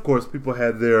 and of course, people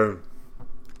had their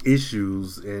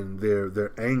issues and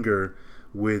their anger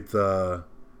with the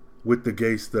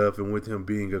gay stuff and with him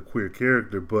being a queer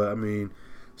character. But I mean,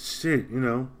 shit,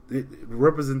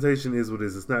 representation is what it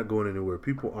is. It's not going anywhere.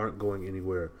 People aren't going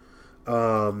anywhere.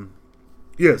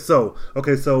 So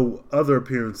other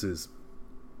appearances.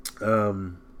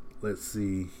 Let's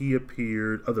see. He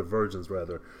appeared, other versions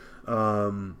rather.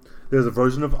 There's a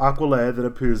version of Aqualad that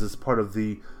appears as part of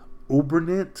the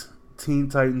Ubernet Teen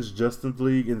Titans Justice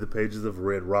League in the pages of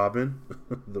Red Robin,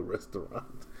 the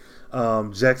restaurant.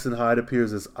 Jackson Hyde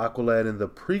appears as Aqualad in the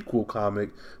prequel comic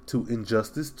to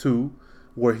Injustice 2,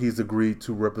 where he's agreed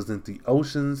to represent the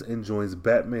oceans and joins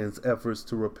Batman's efforts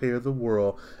to repair the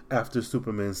world after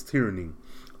Superman's tyranny.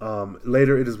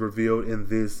 Later, it is revealed in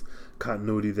this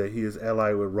continuity that he is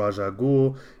allied with Ra's al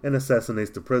Ghul and assassinates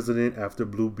the president after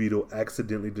Blue Beetle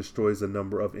accidentally destroys a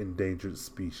number of endangered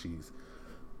species.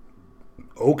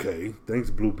 Okay,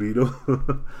 thanks, Blue Beetle.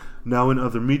 Now, in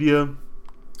other media,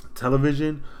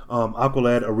 television,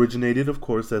 Aqualad originated, of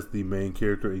course, as the main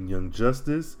character in Young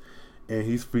Justice, and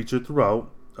he's featured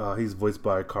throughout. He's voiced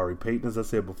by Khary Payton, as I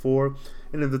said before,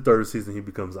 and in the third season, he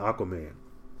becomes Aquaman.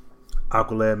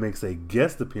 Aqualad makes a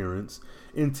guest appearance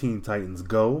in Teen Titans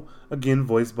Go, again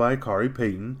voiced by Khary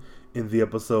Payton, in the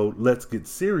episode Let's Get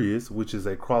Serious, which is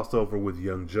a crossover with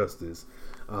Young Justice.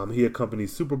 He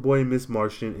accompanies Superboy and Miss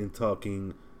Martian in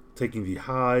taking the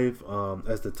Hive,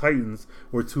 as the Titans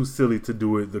were too silly to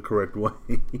do it the correct way.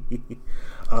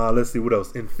 Let's see what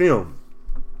else. In film,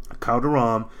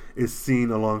 Kal-Daram is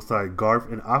seen alongside Garth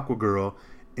and Aquagirl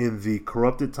in the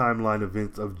corrupted timeline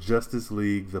events of Justice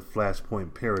League, the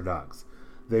Flashpoint Paradox.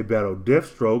 They battle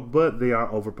Deathstroke, but they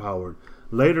are overpowered.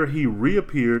 Later, he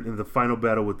reappeared in the final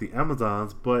battle with the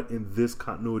Amazons, but in this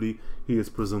continuity, he is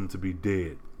presumed to be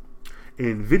dead.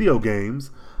 In video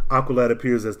games, Aqualad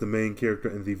appears as the main character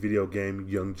in the video game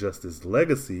Young Justice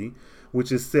Legacy,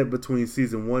 which is set between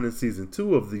Season 1 and Season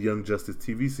 2 of the Young Justice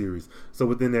TV series, so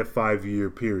within that 5-year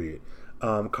period.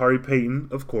 Khary Payton,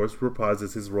 of course,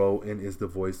 reprises his role and is the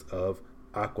voice of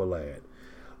Aqualad.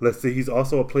 Let's see, he's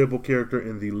also a playable character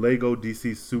in the Lego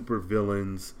DC Super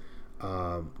Villains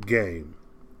game.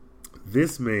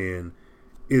 This man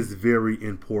is very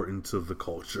important to the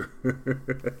culture.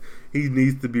 He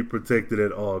needs to be protected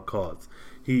at all costs.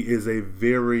 He is a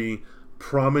very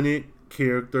prominent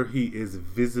character. He is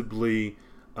visibly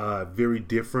very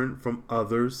different from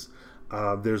others.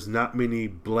 There's not many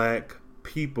black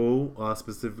people,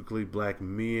 specifically black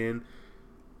men,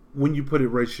 when you put it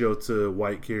ratio to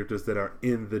white characters that are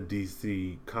in the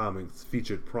DC comics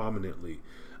featured prominently.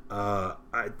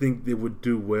 I think they would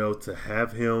do well to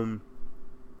have him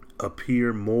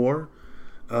appear more.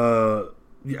 I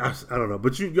don't know,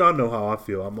 but y'all know how I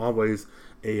feel. I'm always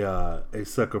a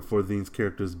sucker for these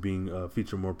characters being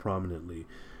featured more prominently.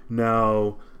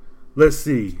 Now, let's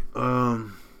see.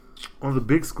 On the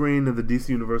big screen of the DC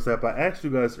Universe app, I asked you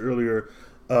guys earlier,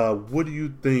 what do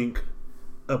you think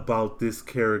about this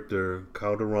character,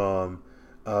 Kal-Daram,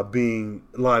 being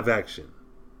live action?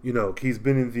 He's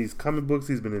been in these comic books,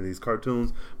 he's been in these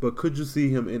cartoons, but could you see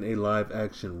him in a live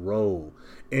action role?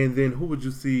 And then who would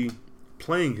you see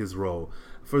playing his role?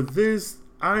 For this,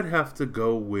 I'd have to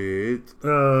go with,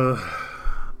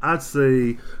 I'd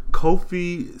say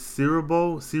Kofi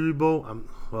Siriboe.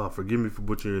 Forgive me for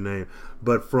butchering your name,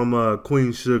 but from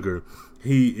Queen Sugar.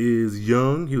 He is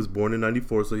young. He was born in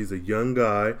 94, so he's a young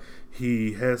guy.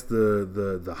 He has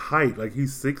the height, like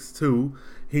he's 6'2".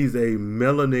 He's a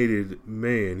melanated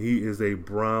man. He is a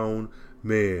brown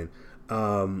man.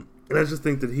 And I just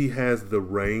think that he has the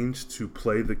range to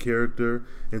play the character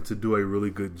and to do a really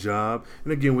good job.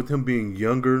 And again, with him being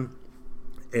younger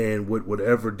and with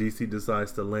whatever DC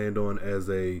decides to land on as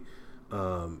a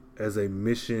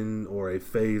mission or a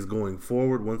phase going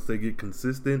forward, once they get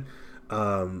consistent,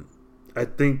 I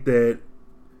think that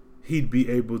he'd be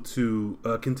able to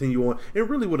continue on. And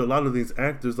really with a lot of these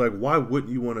actors, like, why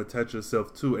wouldn't you want to attach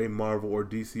yourself to a Marvel or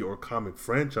DC or comic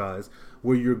franchise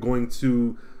where you're going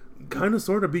to kind of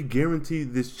sort of be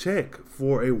guaranteed this check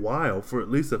for a while, for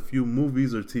at least a few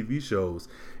movies or TV shows?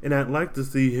 And I'd like to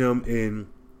see him in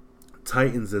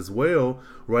Titans as well,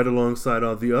 right alongside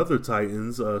all the other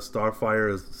Titans,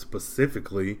 Starfire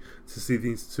specifically, to see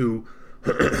these two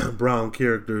brown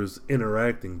characters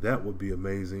interacting. That would be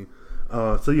amazing.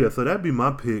 So that'd be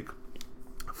my pick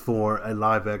for a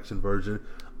live action version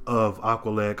of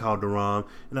Aqualad Calderon,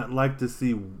 and I'd like to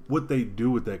see what they do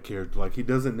with that character. Like, he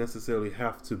doesn't necessarily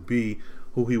have to be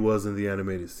who he was in the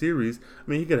animated series. I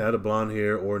mean, he could have the blonde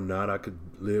hair or not. I could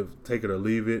take it or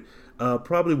leave it.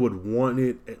 Probably would want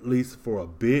it at least for a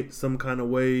bit, some kind of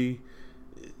way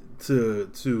to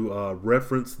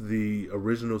reference the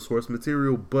original source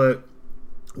material, but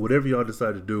whatever y'all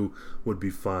decide to do would be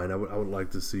fine. I would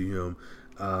like to see him.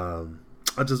 I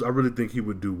really think he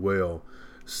would do well.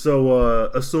 So,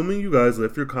 assuming you guys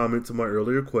left your comment to my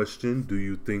earlier question, do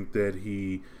you think that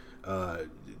he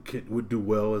would do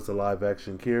well as a live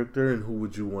action character, and who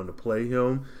would you want to play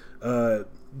him?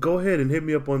 Go ahead and hit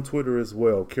me up on Twitter as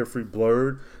well, Carefree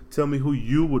Blurred. Tell me who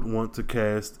you would want to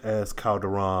cast as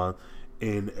Calderon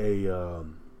in a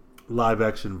live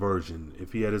action version.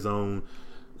 If he had his own,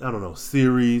 I don't know,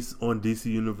 series on DC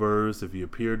Universe, if he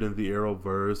appeared in the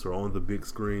Arrowverse or on the big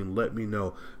screen, let me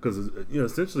know. Because,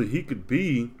 essentially he could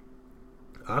be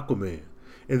Aquaman.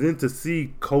 And then to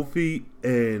see Kofi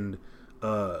and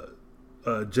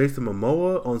Jason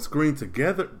Momoa on screen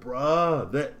together, bruh,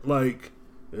 that, like,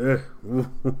 yeah.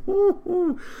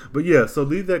 But yeah, so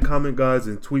leave that comment, guys,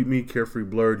 and tweet me, Carefree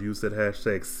Blurred. Use that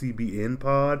hashtag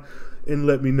CBNPod and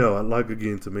let me know. I'd like,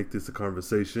 again, to make this a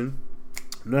conversation.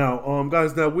 Now,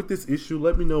 guys, with this issue,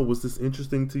 let me know, was this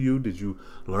interesting to you? Did you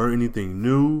learn anything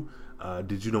new?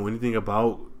 Did you know anything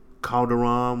about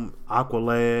Calderon,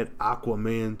 Aqualad,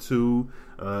 Aquaman 2?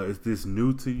 Is this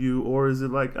new to you, or is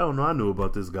it like, oh no, I knew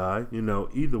about this guy?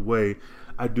 Either way,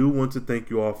 I do want to thank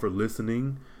you all for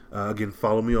listening. Again,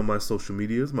 follow me on my social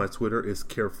medias. My Twitter is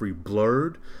Carefree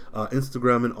Blurred.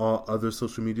 Instagram and all other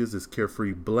social medias is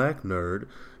Carefree Black Nerd.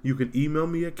 You can email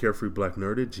me at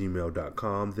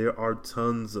carefreeblacknerd@gmail.com. There are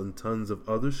tons and tons of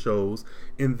other shows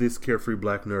in this Carefree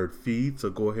Black Nerd feed, so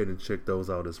go ahead and check those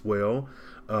out as well.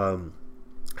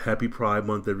 Happy Pride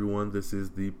Month, everyone. This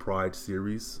is the Pride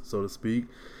series, so to speak.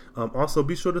 Also,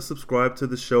 be sure to subscribe to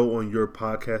the show on your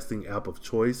podcasting app of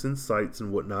choice and sites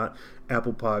and whatnot.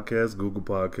 Apple Podcasts, Google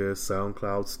Podcasts,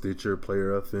 SoundCloud, Stitcher,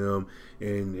 Player FM,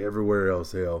 and everywhere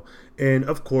else, hell. And,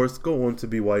 of course, go on to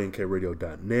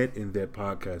bynkradio.net in that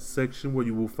podcast section where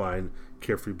you will find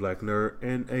Carefree Black Nerd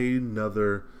and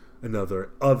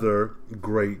other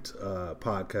great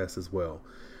podcasts as well.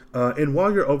 And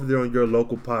while you're over there on your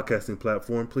local podcasting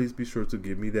platform, please be sure to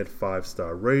give me that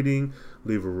 5-star rating.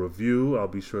 Leave a review. I'll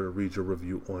be sure to read your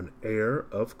review on air,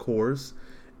 of course.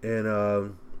 And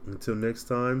until next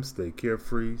time, stay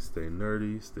carefree, stay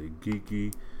nerdy, stay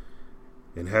geeky,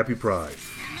 and happy Pride.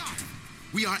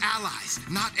 We are allies,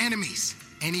 not enemies.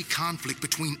 Any conflict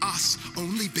between us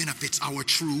only benefits our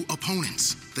true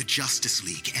opponents, the Justice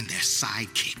League and their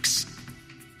sidekicks.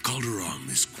 Calderon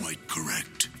is quite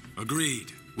correct.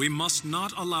 Agreed. We must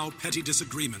not allow petty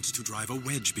disagreements to drive a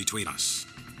wedge between us.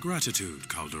 Gratitude,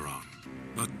 Calderon.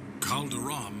 But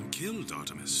Calderon killed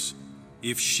Artemis.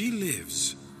 If she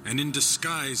lives, and in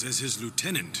disguise as his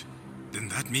lieutenant, then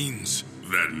that means...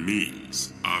 That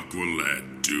means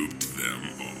Aqualad duped them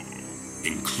all,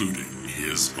 including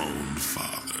his own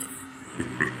father.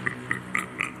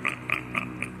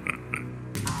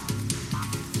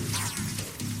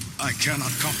 I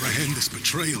cannot comprehend this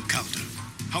betrayal, Calder.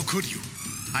 How could you?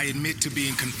 I admit to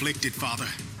being conflicted, Father.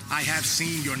 I have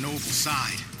seen your noble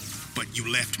side, but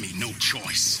you left me no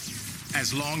choice.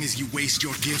 As long as you waste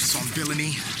your gifts on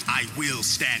villainy, I will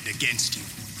stand against you.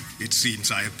 It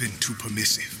seems I have been too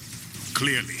permissive.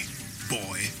 Clearly,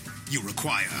 boy, you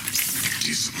require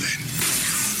discipline.